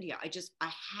 1930s India. I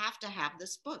have to have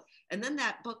this book. And then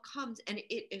that book comes and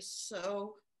it is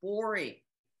so boring.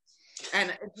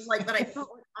 And it's like, but I felt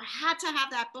like I had to have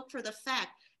that book for the fact.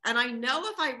 And I know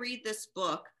if I read this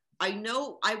book, I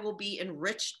know I will be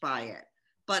enriched by it.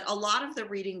 But a lot of the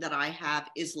reading that I have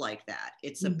is like that.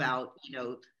 It's about,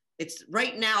 it's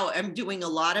right now I'm doing a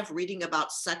lot of reading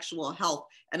about sexual health.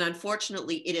 And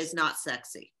unfortunately, it is not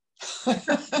sexy.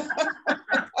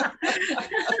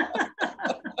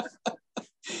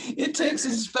 It takes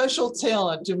a special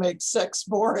talent to make sex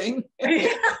boring.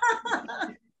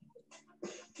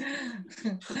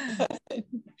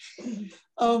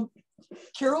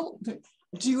 Carol,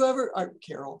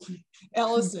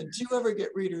 Alison, do you ever get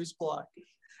reader's block?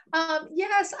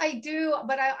 Yes, I do.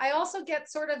 But I also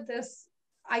get sort of this,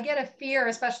 I get a fear,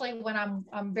 especially when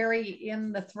I'm very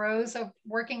in the throes of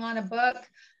working on a book,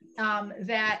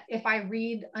 that if I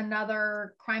read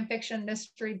another crime fiction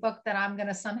mystery book, that I'm going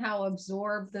to somehow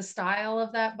absorb the style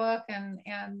of that book and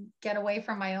get away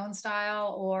from my own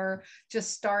style, or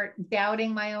just start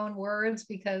doubting my own words,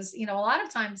 because, a lot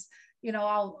of times,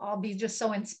 I'll be just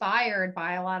so inspired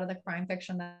by a lot of the crime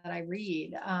fiction that I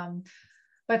read.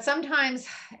 But sometimes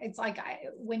it's like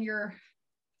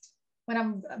when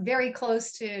I'm very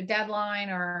close to deadline,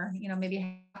 or,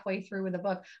 maybe halfway through with a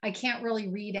book, I can't really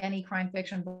read any crime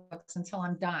fiction books until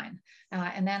I'm done.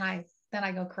 And then I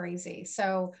go crazy.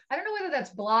 So I don't know whether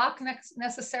that's block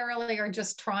necessarily, or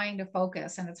just trying to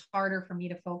focus. And it's harder for me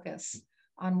to focus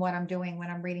on what I'm doing when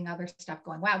I'm reading other stuff,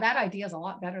 going, wow, that idea is a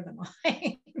lot better than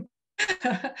mine.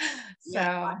 So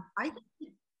yeah, I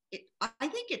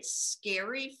think it's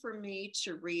scary for me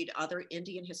to read other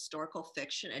Indian historical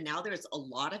fiction. And now there's a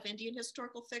lot of Indian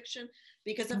historical fiction,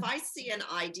 because if I see an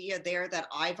idea there that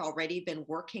I've already been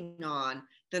working on,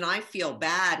 then I feel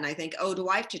bad. And I think, oh, do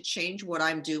I have to change what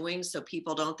I'm doing so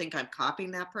people don't think I'm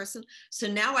copying that person? So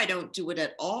now I don't do it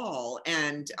at all.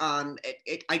 And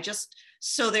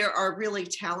so there are really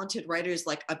talented writers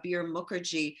like Abir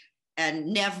Mukherjee and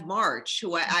Nev March,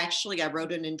 who I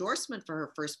wrote an endorsement for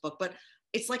her first book, but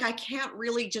it's like I can't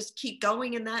really just keep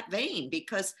going in that vein,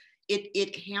 because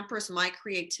it hampers my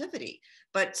creativity.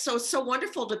 But so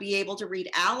wonderful to be able to read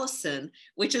Alison,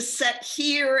 which is set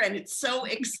here, and it's so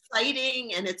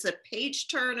exciting, and it's a page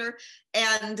turner.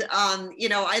 And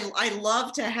I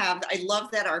love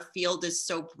that our field is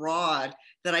so broad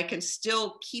that I can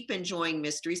still keep enjoying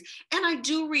mysteries. And I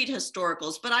do read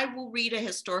historicals, but I will read a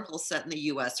historical set in the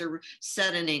US or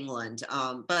set in England.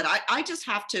 But I just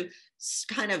have to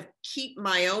kind of keep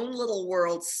my own little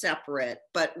world separate,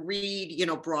 but read,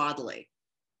 broadly.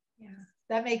 Yeah,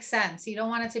 that makes sense. You don't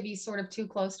want it to be sort of too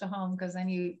close to home, because then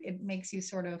it makes you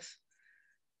sort of,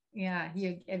 it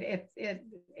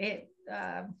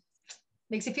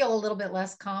makes you feel a little bit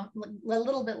less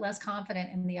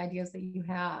confident in the ideas that you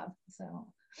have. So.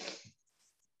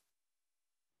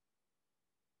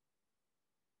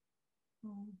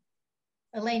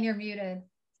 Elaine, you're muted.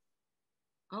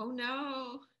 Oh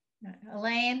no.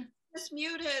 Elaine, just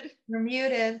muted. You're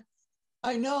muted.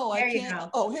 I know. There I can't.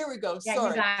 Oh, here we go. Yeah,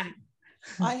 sorry. You got it.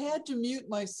 I had to mute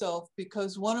myself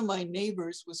because one of my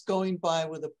neighbors was going by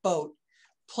with a boat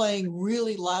playing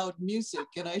really loud music,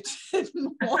 and I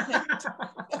didn't want it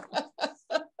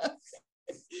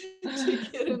to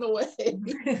get in the way.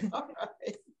 All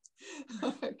right.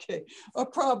 Okay, a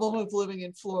problem of living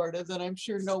in Florida that I'm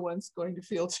sure no one's going to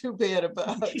feel too bad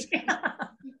about. Yeah,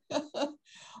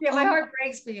 yeah, my heart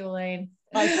breaks for you, Elaine.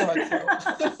 I thought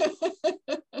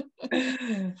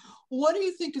so. What do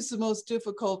you think is the most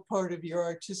difficult part of your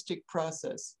artistic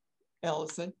process,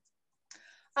 Alison?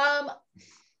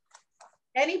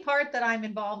 Any part that I'm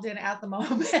involved in at the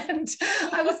moment.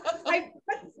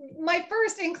 My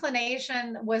first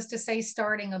inclination was to say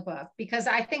starting a book, because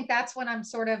I think that's when I'm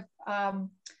sort of,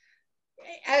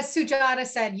 as Sujata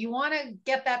said, you want to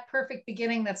get that perfect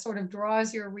beginning that sort of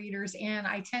draws your readers in.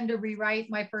 I tend to rewrite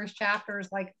my first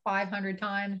chapters like 500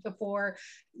 times before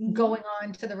going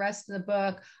on to the rest of the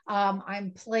book. I'm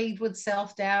plagued with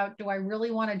self-doubt. Do I really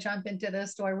want to jump into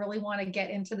this? Do I really want to get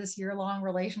into this year-long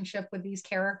relationship with these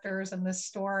characters and this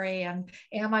story? And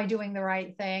am I doing the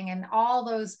right thing? And all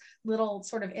those little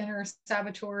sort of inner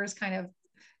saboteurs kind of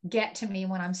get to me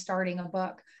when I'm starting a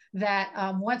book.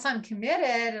 That once I'm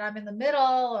committed and I'm in the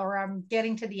middle or I'm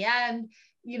getting to the end,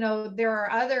 you know, there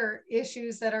are other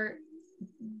issues that are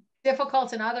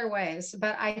difficult in other ways.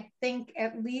 But I think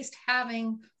at least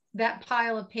having that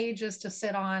pile of pages to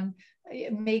sit on,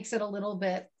 it makes it a little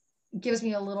bit, gives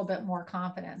me a little bit more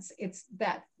confidence. It's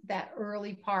that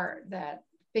early part, that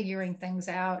figuring things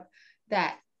out,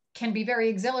 that can be very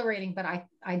exhilarating, but I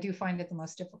do find it the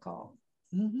most difficult.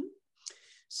 Mm-hmm.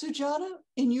 Sujata,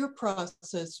 in your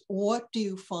process, what do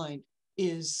you find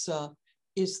is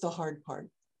the hard part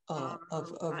of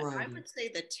writing? I would say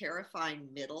the terrifying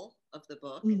middle of the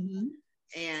book. Mm-hmm.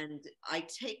 And I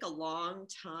take a long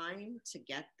time to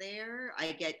get there.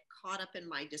 I get caught up in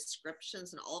my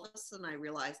descriptions, and all of a sudden I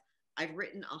realize I've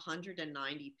written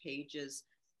 190 pages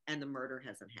and the murder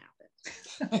hasn't happened.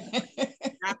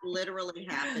 That literally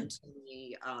happened to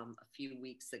me a few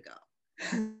weeks ago.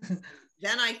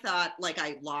 Then I thought, like,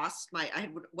 I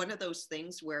had one of those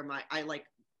things where I like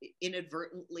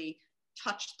inadvertently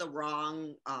touched the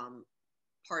wrong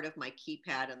part of my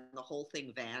keypad and the whole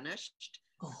thing vanished.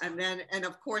 Oh. And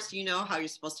of course, you know how you're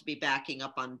supposed to be backing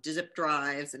up on zip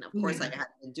drives. And of course I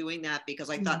hadn't been doing that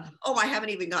because I thought, oh, I haven't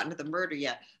even gotten to the murder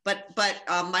yet. But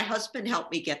my husband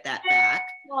helped me get that back.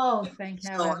 Oh, thank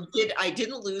heaven. So I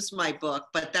didn't lose my book,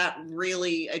 but that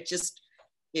really,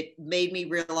 it made me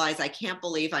realize I can't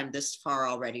believe I'm this far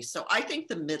already. So I think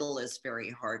the middle is very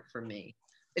hard for me.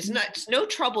 It's no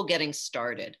trouble getting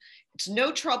started. It's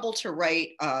no trouble to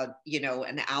write,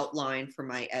 an outline for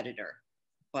my editor,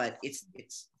 but it's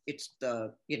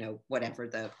the, whatever,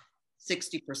 the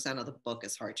 60% of the book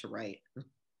is hard to write.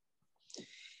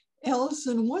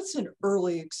 Alison, what's an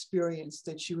early experience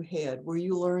that you had where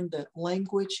you learned that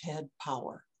language had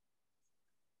power?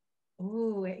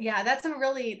 Oh, yeah, that's an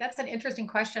interesting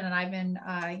question. And I've been,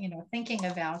 thinking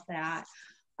about that.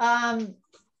 I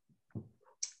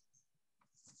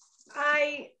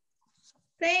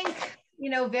think,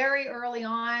 very early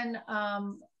on,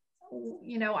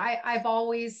 I've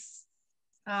always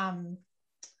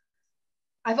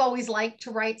liked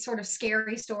to write sort of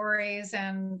scary stories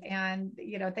and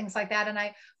things like that. And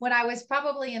when I was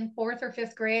probably in 4th or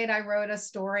 5th grade, I wrote a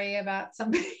story about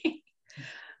somebody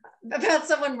about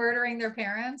someone murdering their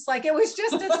parents. Like, it was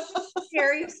just a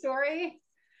scary story.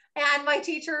 And my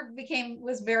teacher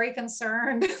was very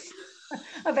concerned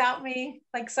about me,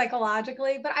 like,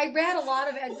 psychologically. But I read a lot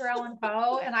of Edgar Allan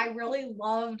Poe, and I really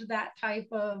loved that type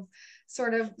of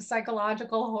sort of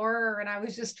psychological horror. And I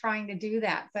was just trying to do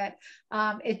that. But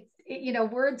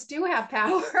words do have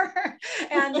power,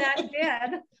 and that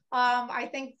did. I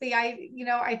think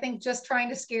just trying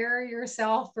to scare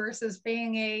yourself versus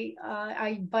being a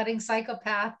budding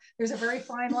psychopath, there's a very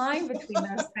fine line between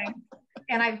those things.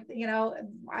 And I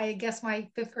guess my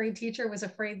 5th grade teacher was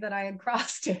afraid that I had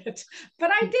crossed it, but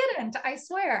I didn't, I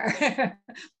swear.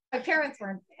 My parents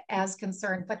weren't as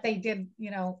concerned, but they did,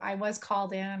 I was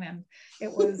called in, and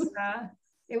it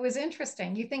was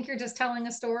interesting. You think you're just telling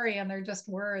a story and they're just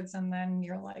words. And then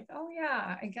you're like, oh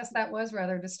yeah, I guess that was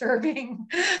rather disturbing.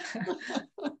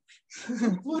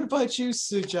 What about you,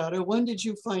 Sujata? When did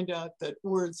you find out that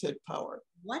words had power?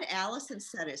 What Alison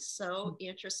said is so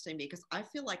interesting, because I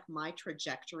feel like my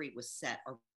trajectory was set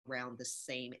around the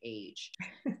same age.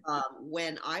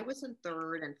 When I was in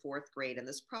 3rd and 4th grade, and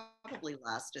this probably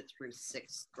lasted through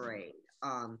 6th grade,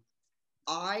 I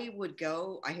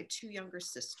had 2 younger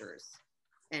sisters,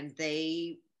 and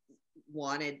they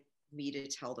wanted me to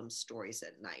tell them stories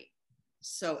at night.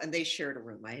 And they shared a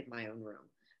room. I had my own room.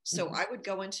 So I would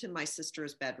go into my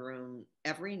sister's bedroom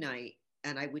every night,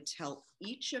 and I would tell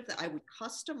each of them, I would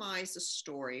customize a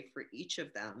story for each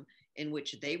of them in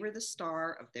which they were the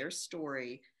star of their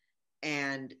story.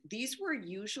 And these were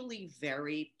usually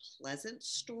very pleasant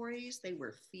stories. They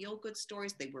were feel-good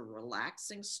stories. They were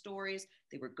relaxing stories.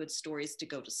 They were good stories to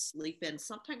go to sleep in.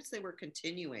 Sometimes they were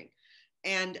continuing.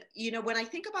 And, you know, when I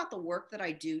think about the work that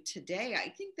I do today, I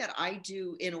think that I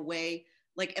do in a way,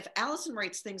 like if Alison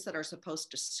writes things that are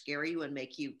supposed to scare you and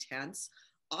make you tense,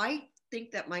 I think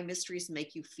that my mysteries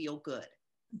make you feel good.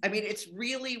 I mean, it's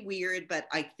really weird, but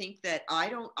I think that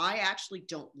I actually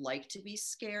don't like to be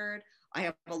scared. I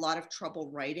have a lot of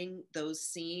trouble writing those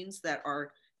scenes that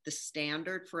are the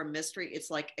standard for a mystery.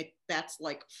 It's like,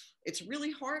 it's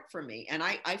really hard for me. And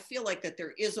I feel like that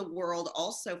there is a world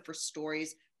also for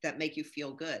stories that make you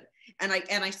feel good. And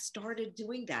I started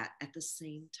doing that at the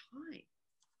same time.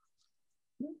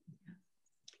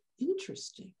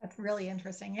 Interesting. That's really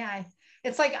interesting. Yeah.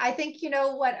 It's like, I think, you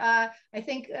know what, I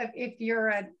think if you're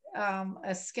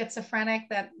a schizophrenic,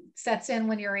 that sets in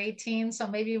when you're 18. So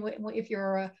maybe if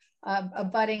you're a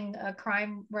budding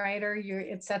crime writer,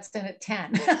 it sets in at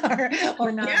 10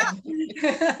 or 9.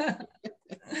 Yeah.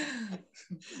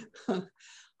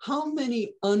 How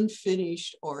many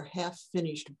unfinished or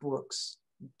half-finished books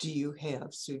do you have,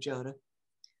 Sujata?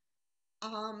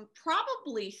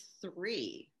 Probably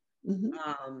 3.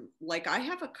 Like I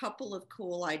have a couple of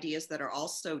cool ideas that are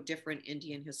also different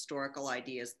Indian historical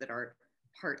ideas that are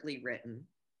partly written.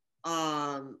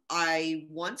 I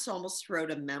once almost wrote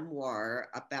a memoir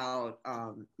about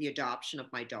the adoption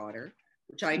of my daughter,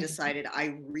 which I decided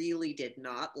I really did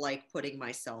not like putting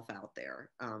myself out there,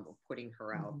 or putting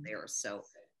her out there. So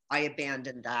I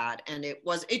abandoned that, and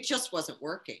it just wasn't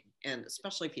working. And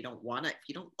especially if you don't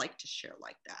like to share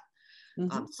like that.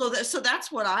 So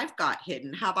that's what I've got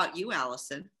hidden. How about you,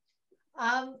 Alison?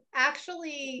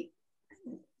 Actually,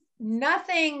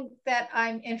 nothing that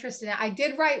I'm interested in. I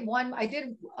did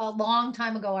a long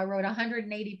time ago. I wrote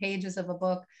 180 pages of a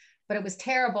book, but it was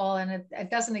terrible, and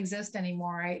it doesn't exist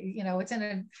anymore. It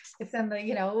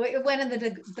went in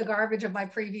the garbage of my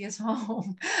previous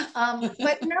home.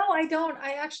 But no, I don't.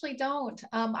 I actually don't.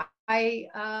 I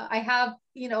have,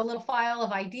 a little file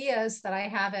of ideas that I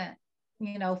haven't,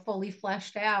 fully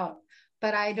fleshed out,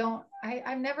 but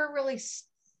I've never really,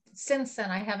 since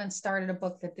then, I haven't started a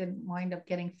book that didn't wind up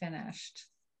getting finished.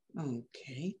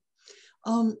 Okay.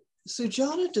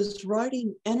 Sujata, does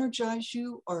writing energize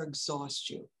you or exhaust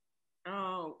you?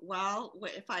 Oh, well,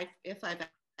 if I've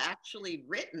actually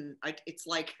written, it's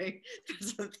like,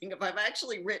 that's the thing, if I've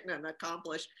actually written and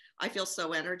accomplished, I feel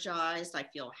so energized, I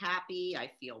feel happy,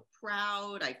 I feel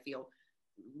proud, I feel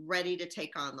ready to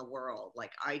take on the world.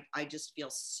 Like I just feel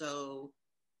so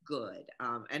good.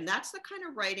 And that's the kind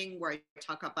of writing where I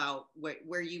talk about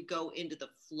where you go into the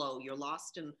flow. You're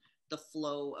lost in the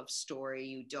flow of story.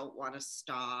 You don't want to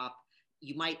stop.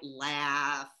 You might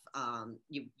laugh.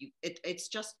 It's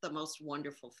just the most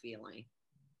wonderful feeling.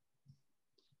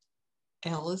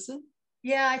 Alison?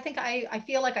 Yeah, I think I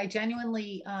feel like I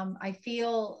genuinely, I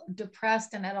feel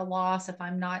depressed and at a loss if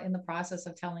I'm not in the process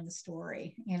of telling a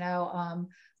story,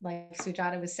 like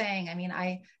Sujata was saying. I mean,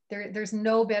 there's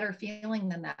no better feeling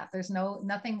than that. There's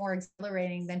nothing more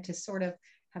exhilarating than to sort of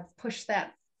have pushed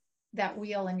that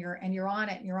wheel and you're on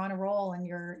it and you're on a roll and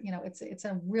it's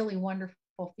a really wonderful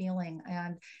feeling.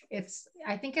 And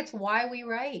I think it's why we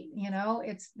write,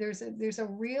 there's a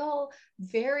real,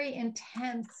 very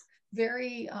intense,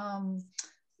 very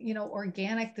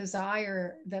organic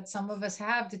desire that some of us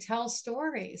have to tell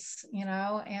stories,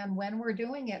 and when we're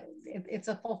doing it, it's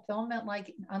a fulfillment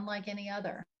unlike any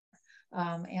other.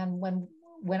 And when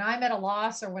I'm at a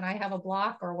loss, or when I have a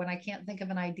block, or when I can't think of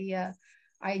an idea,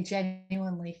 I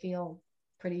genuinely feel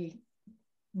pretty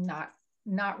not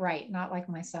right, not like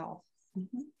myself.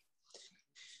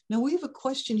 Now we have a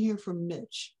question here from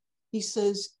Mitch. He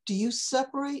says, do you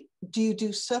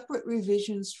do separate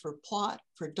revisions for plot,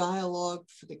 for dialogue,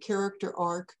 for the character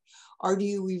arc, or do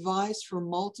you revise for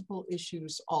multiple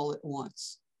issues all at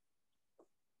once?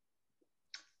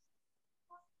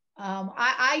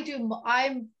 I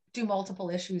do multiple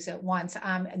issues at once.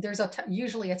 There's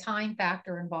usually a time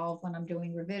factor involved when I'm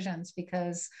doing revisions,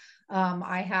 because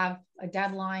I have a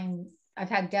deadline. I've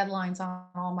had deadlines on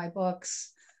all my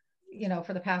books,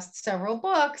 for the past several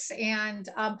books. And,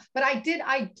 but I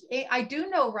do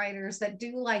know writers that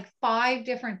do like 5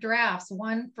 different drafts,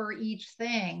 one for each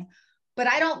thing, but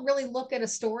I don't really look at a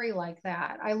story like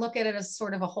that. I look at it as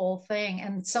sort of a whole thing.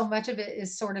 And so much of it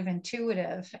is sort of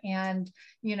intuitive. And,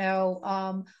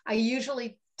 I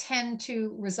usually tend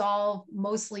to resolve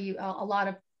mostly a lot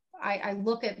of, I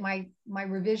look at my my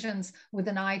revisions with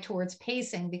an eye towards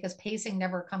pacing, because pacing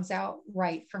never comes out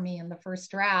right for me in the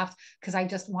first draft, because I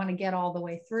just want to get all the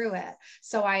way through it.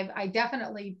 So I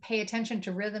definitely pay attention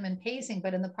to rhythm and pacing,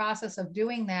 but in the process of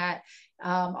doing that,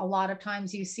 a lot of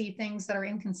times you see things that are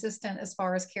inconsistent as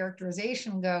far as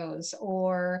characterization goes,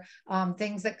 or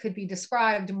things that could be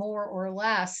described more or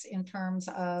less in terms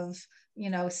of, you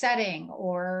know, setting,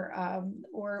 or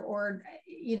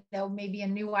you know, maybe a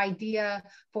new idea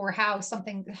for how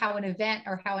an event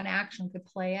or how an action could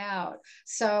play out.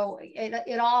 So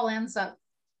it all ends up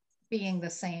being the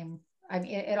same. I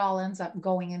mean, it all ends up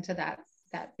going into that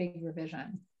big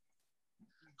revision.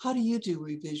 How do you do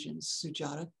revisions,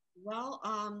 Sujata? Well,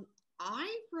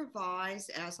 I revise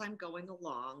as I'm going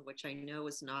along, which I know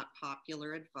is not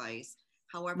popular advice.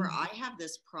 However, I have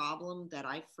this problem that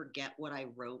I forget what I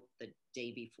wrote the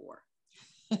day before.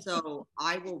 So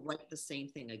I will write the same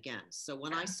thing again. So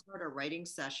when I start a writing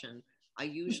session, I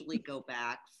usually go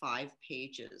back 5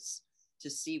 pages to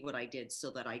see what I did,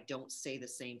 so that I don't say the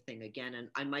same thing again. And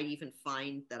I might even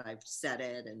find that I've said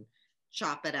it and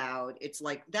chop it out. It's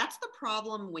like, that's the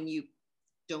problem when you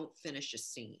don't finish a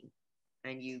scene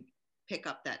and you pick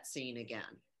up that scene again.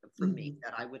 For me,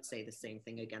 that I would say the same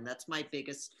thing again. That's my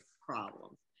biggest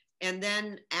problem. And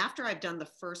then after I've done the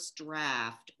first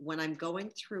draft, when I'm going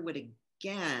through it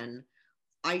again,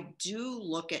 I do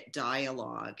look at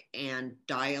dialogue and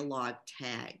dialogue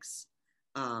tags,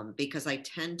 because I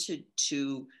tend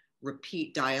to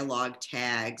repeat dialogue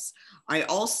tags. I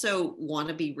also want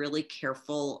to be really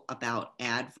careful about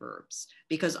adverbs,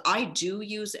 because I do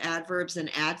use adverbs, and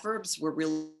adverbs were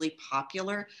really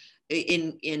popular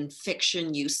in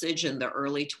fiction usage in the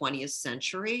early 20th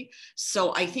century.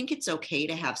 So I think it's okay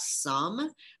to have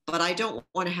some, but I don't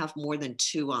want to have more than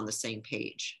 2 on the same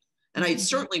page. And I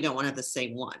certainly don't want to have the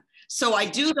same one. So I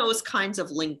do those kinds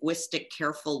of linguistic,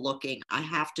 careful looking. I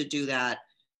have to do that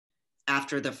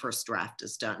after the first draft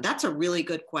is done. That's a really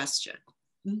good question.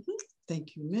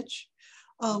 Thank you, Mitch.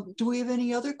 Do we have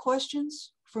any other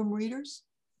questions from readers,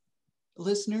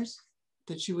 listeners,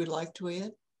 that you would like to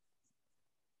add?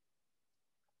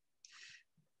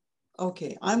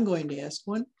 Okay, I'm going to ask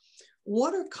one.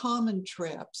 What are common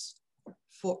traps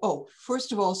for,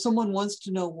 first of all, someone wants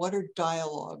to know, what are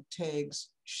dialogue tags,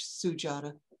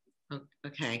 Sujata?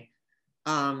 Okay.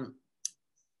 I'll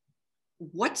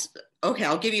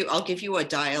give you a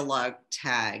dialogue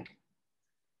tag.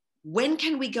 When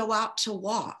can we go out to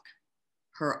walk?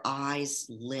 Her eyes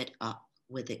lit up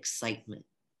with excitement.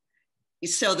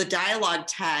 So the dialogue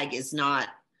tag is not,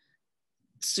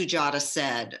 Sujata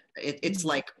said, it's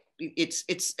like,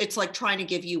 it's like trying to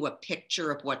give you a picture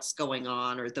of what's going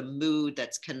on, or the mood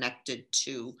that's connected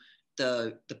to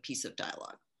the piece of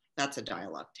dialogue. That's a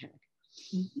dialogue tag.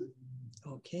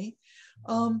 Okay.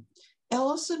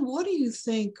 Alison, what do you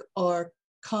think are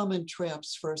common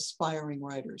traps for aspiring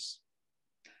writers?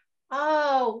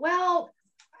 Oh, well,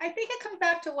 I think it comes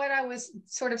back to what I was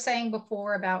sort of saying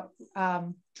before about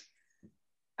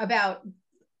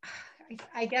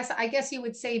I guess you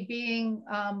would say being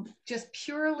just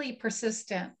purely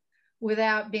persistent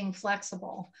without being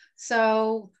flexible.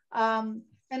 So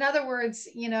in other words,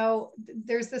 you know,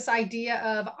 there's this idea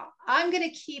of, I'm going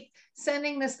to keep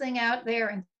sending this thing out there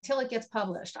until it gets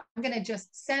published. I'm going to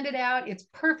just send it out. It's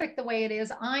perfect the way it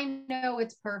is. I know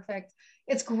it's perfect.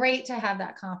 It's great to have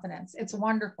that confidence. It's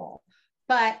wonderful.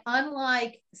 But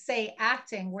unlike, say,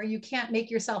 acting, where you can't make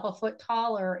yourself a foot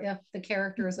taller if the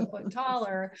character is a foot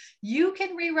taller, you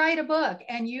can rewrite a book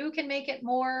and you can make it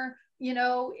more, you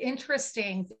know,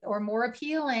 interesting or more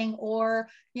appealing, or,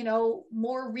 you know,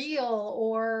 more real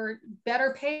or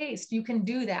better paced. You can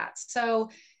do that. So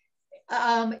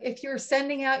if you're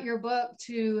sending out your book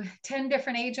to 10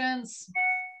 different agents,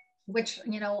 which,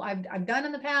 you know, I've done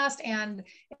in the past, and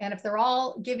if they're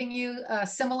all giving you a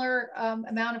similar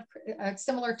a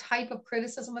similar type of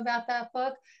criticism about that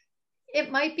book,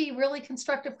 it might be really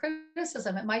constructive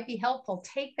criticism. It might be helpful.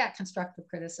 Take that constructive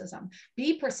criticism.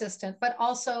 Be persistent, but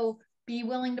also be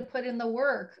willing to put in the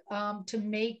work to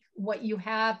make what you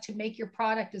have, to make your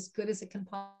product as good as it can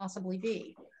possibly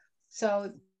be.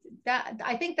 So that,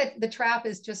 I think that the trap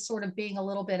is just sort of being a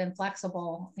little bit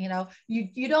inflexible. You know,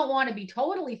 you don't want to be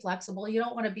totally flexible. You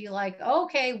don't want to be like,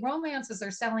 okay, romances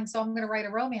are selling, so I'm going to write a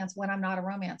romance when I'm not a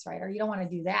romance writer. You don't want to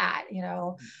do that, you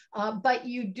know, but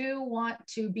you do want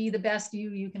to be the best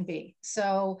you can be.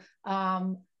 So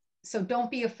so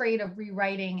don't be afraid of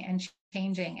rewriting and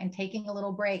changing and taking a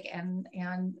little break and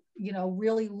you know,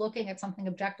 really looking at something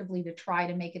objectively to try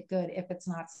to make it good if it's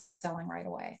not selling right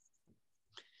away.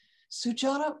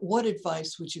 Sujata, what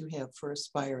advice would you have for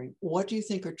aspiring? What do you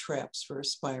think are traps for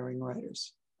aspiring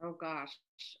writers? Oh gosh.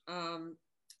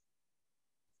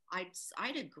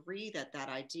 I'd agree that that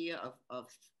idea of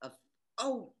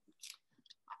oh,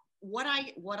 what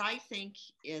I think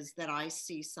is that I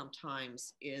see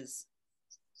sometimes is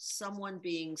someone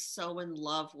being so in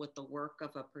love with the work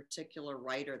of a particular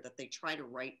writer that they try to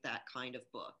write that kind of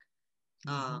book.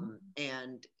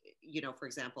 And, you know, for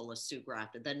example, a Sue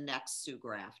Grafton, the next Sue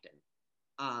Grafton.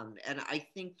 And I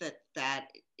think that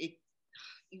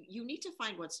you need to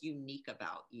find what's unique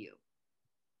about you.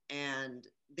 And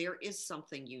there is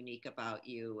something unique about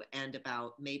you, and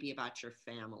maybe about your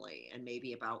family, and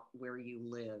maybe about where you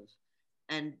live.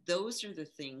 And those are the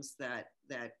things that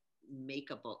make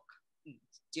a book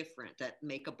different, that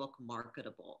make a book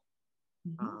marketable.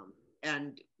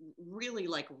 And really,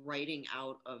 like, writing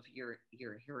out of your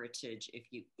heritage,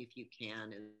 if you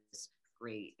can, is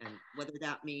great. And whether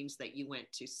that means that you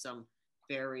went to some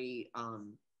very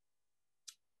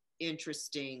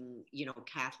interesting, you know,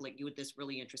 you had this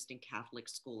really interesting Catholic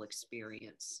school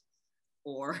experience,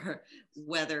 or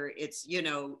whether it's, you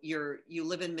know, you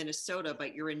live in Minnesota,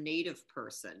 but you're a Native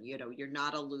person, you know, you're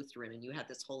not a Lutheran, and you had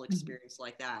this whole experience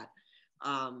like that.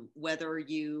 Whether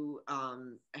you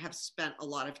have spent a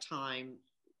lot of time,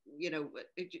 you know,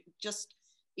 just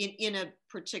in a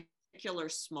particular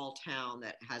small town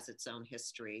that has its own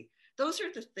history. Those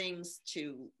are the things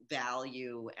to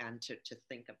value and to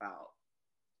think about.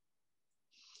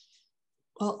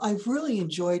 Well, I've really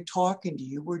enjoyed talking to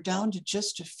you. We're down to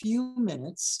just a few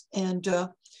minutes. And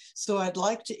so I'd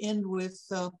like to end with,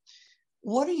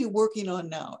 what are you working on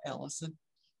now, Alison?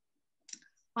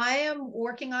 I am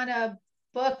working on a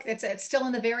book. It's still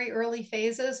in the very early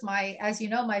phases. As you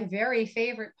know, my very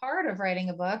favorite part of writing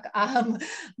a book.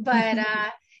 But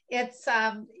it's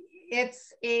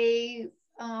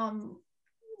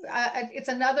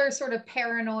another sort of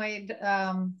paranoid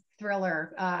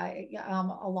thriller.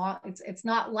 It's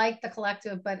not like The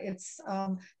Collective, but it's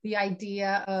the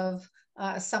idea of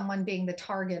someone being the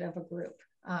target of a group.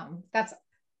 That's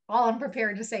all I'm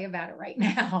prepared to say about it right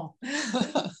now.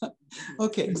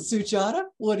 Okay, Sujata,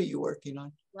 what are you working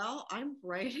on? Well, I'm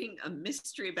writing a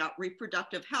mystery about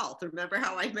reproductive health. Remember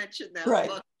how I mentioned that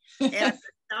book? And it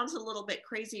sounds a little bit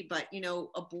crazy, but, you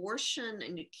know, abortion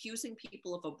and accusing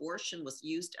people of abortion was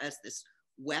used as this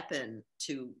weapon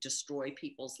to destroy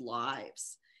people's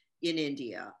lives in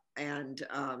India. And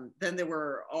then there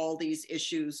were all these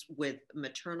issues with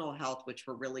maternal health, which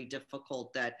were really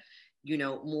difficult, that, you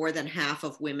know, more than half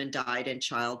of women died in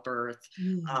childbirth.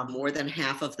 More than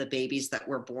half of the babies that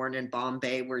were born in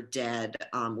Bombay were dead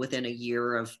within a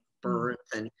year of birth.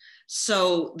 And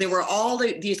so there were all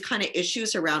these kind of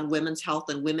issues around women's health,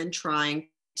 and women trying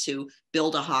to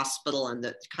build a hospital, and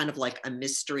the kind of like a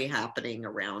mystery happening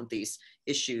around these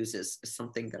issues is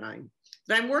something that I'm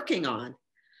working on.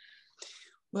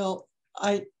 Well,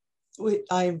 I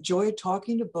enjoyed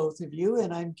talking to both of you,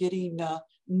 and I'm getting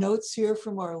notes here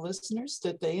from our listeners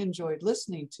that they enjoyed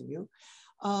listening to you.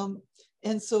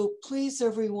 And so please,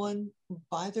 everyone,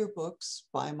 buy their books,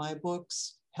 buy my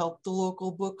books, help the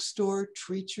local bookstore,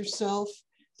 treat yourself.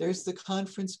 There's the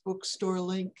conference bookstore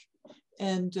link.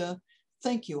 And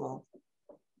thank you all.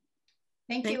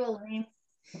 Thank you, Elaine.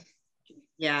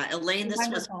 Yeah, Elaine, this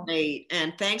was great.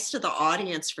 And thanks to the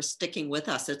audience for sticking with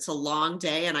us. It's a long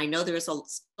day, and I know there's still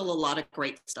a lot of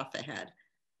great stuff ahead.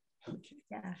 Okay.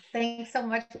 Yeah, thanks so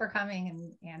much for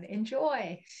coming, and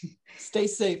enjoy. Stay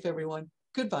safe, everyone.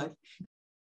 Goodbye.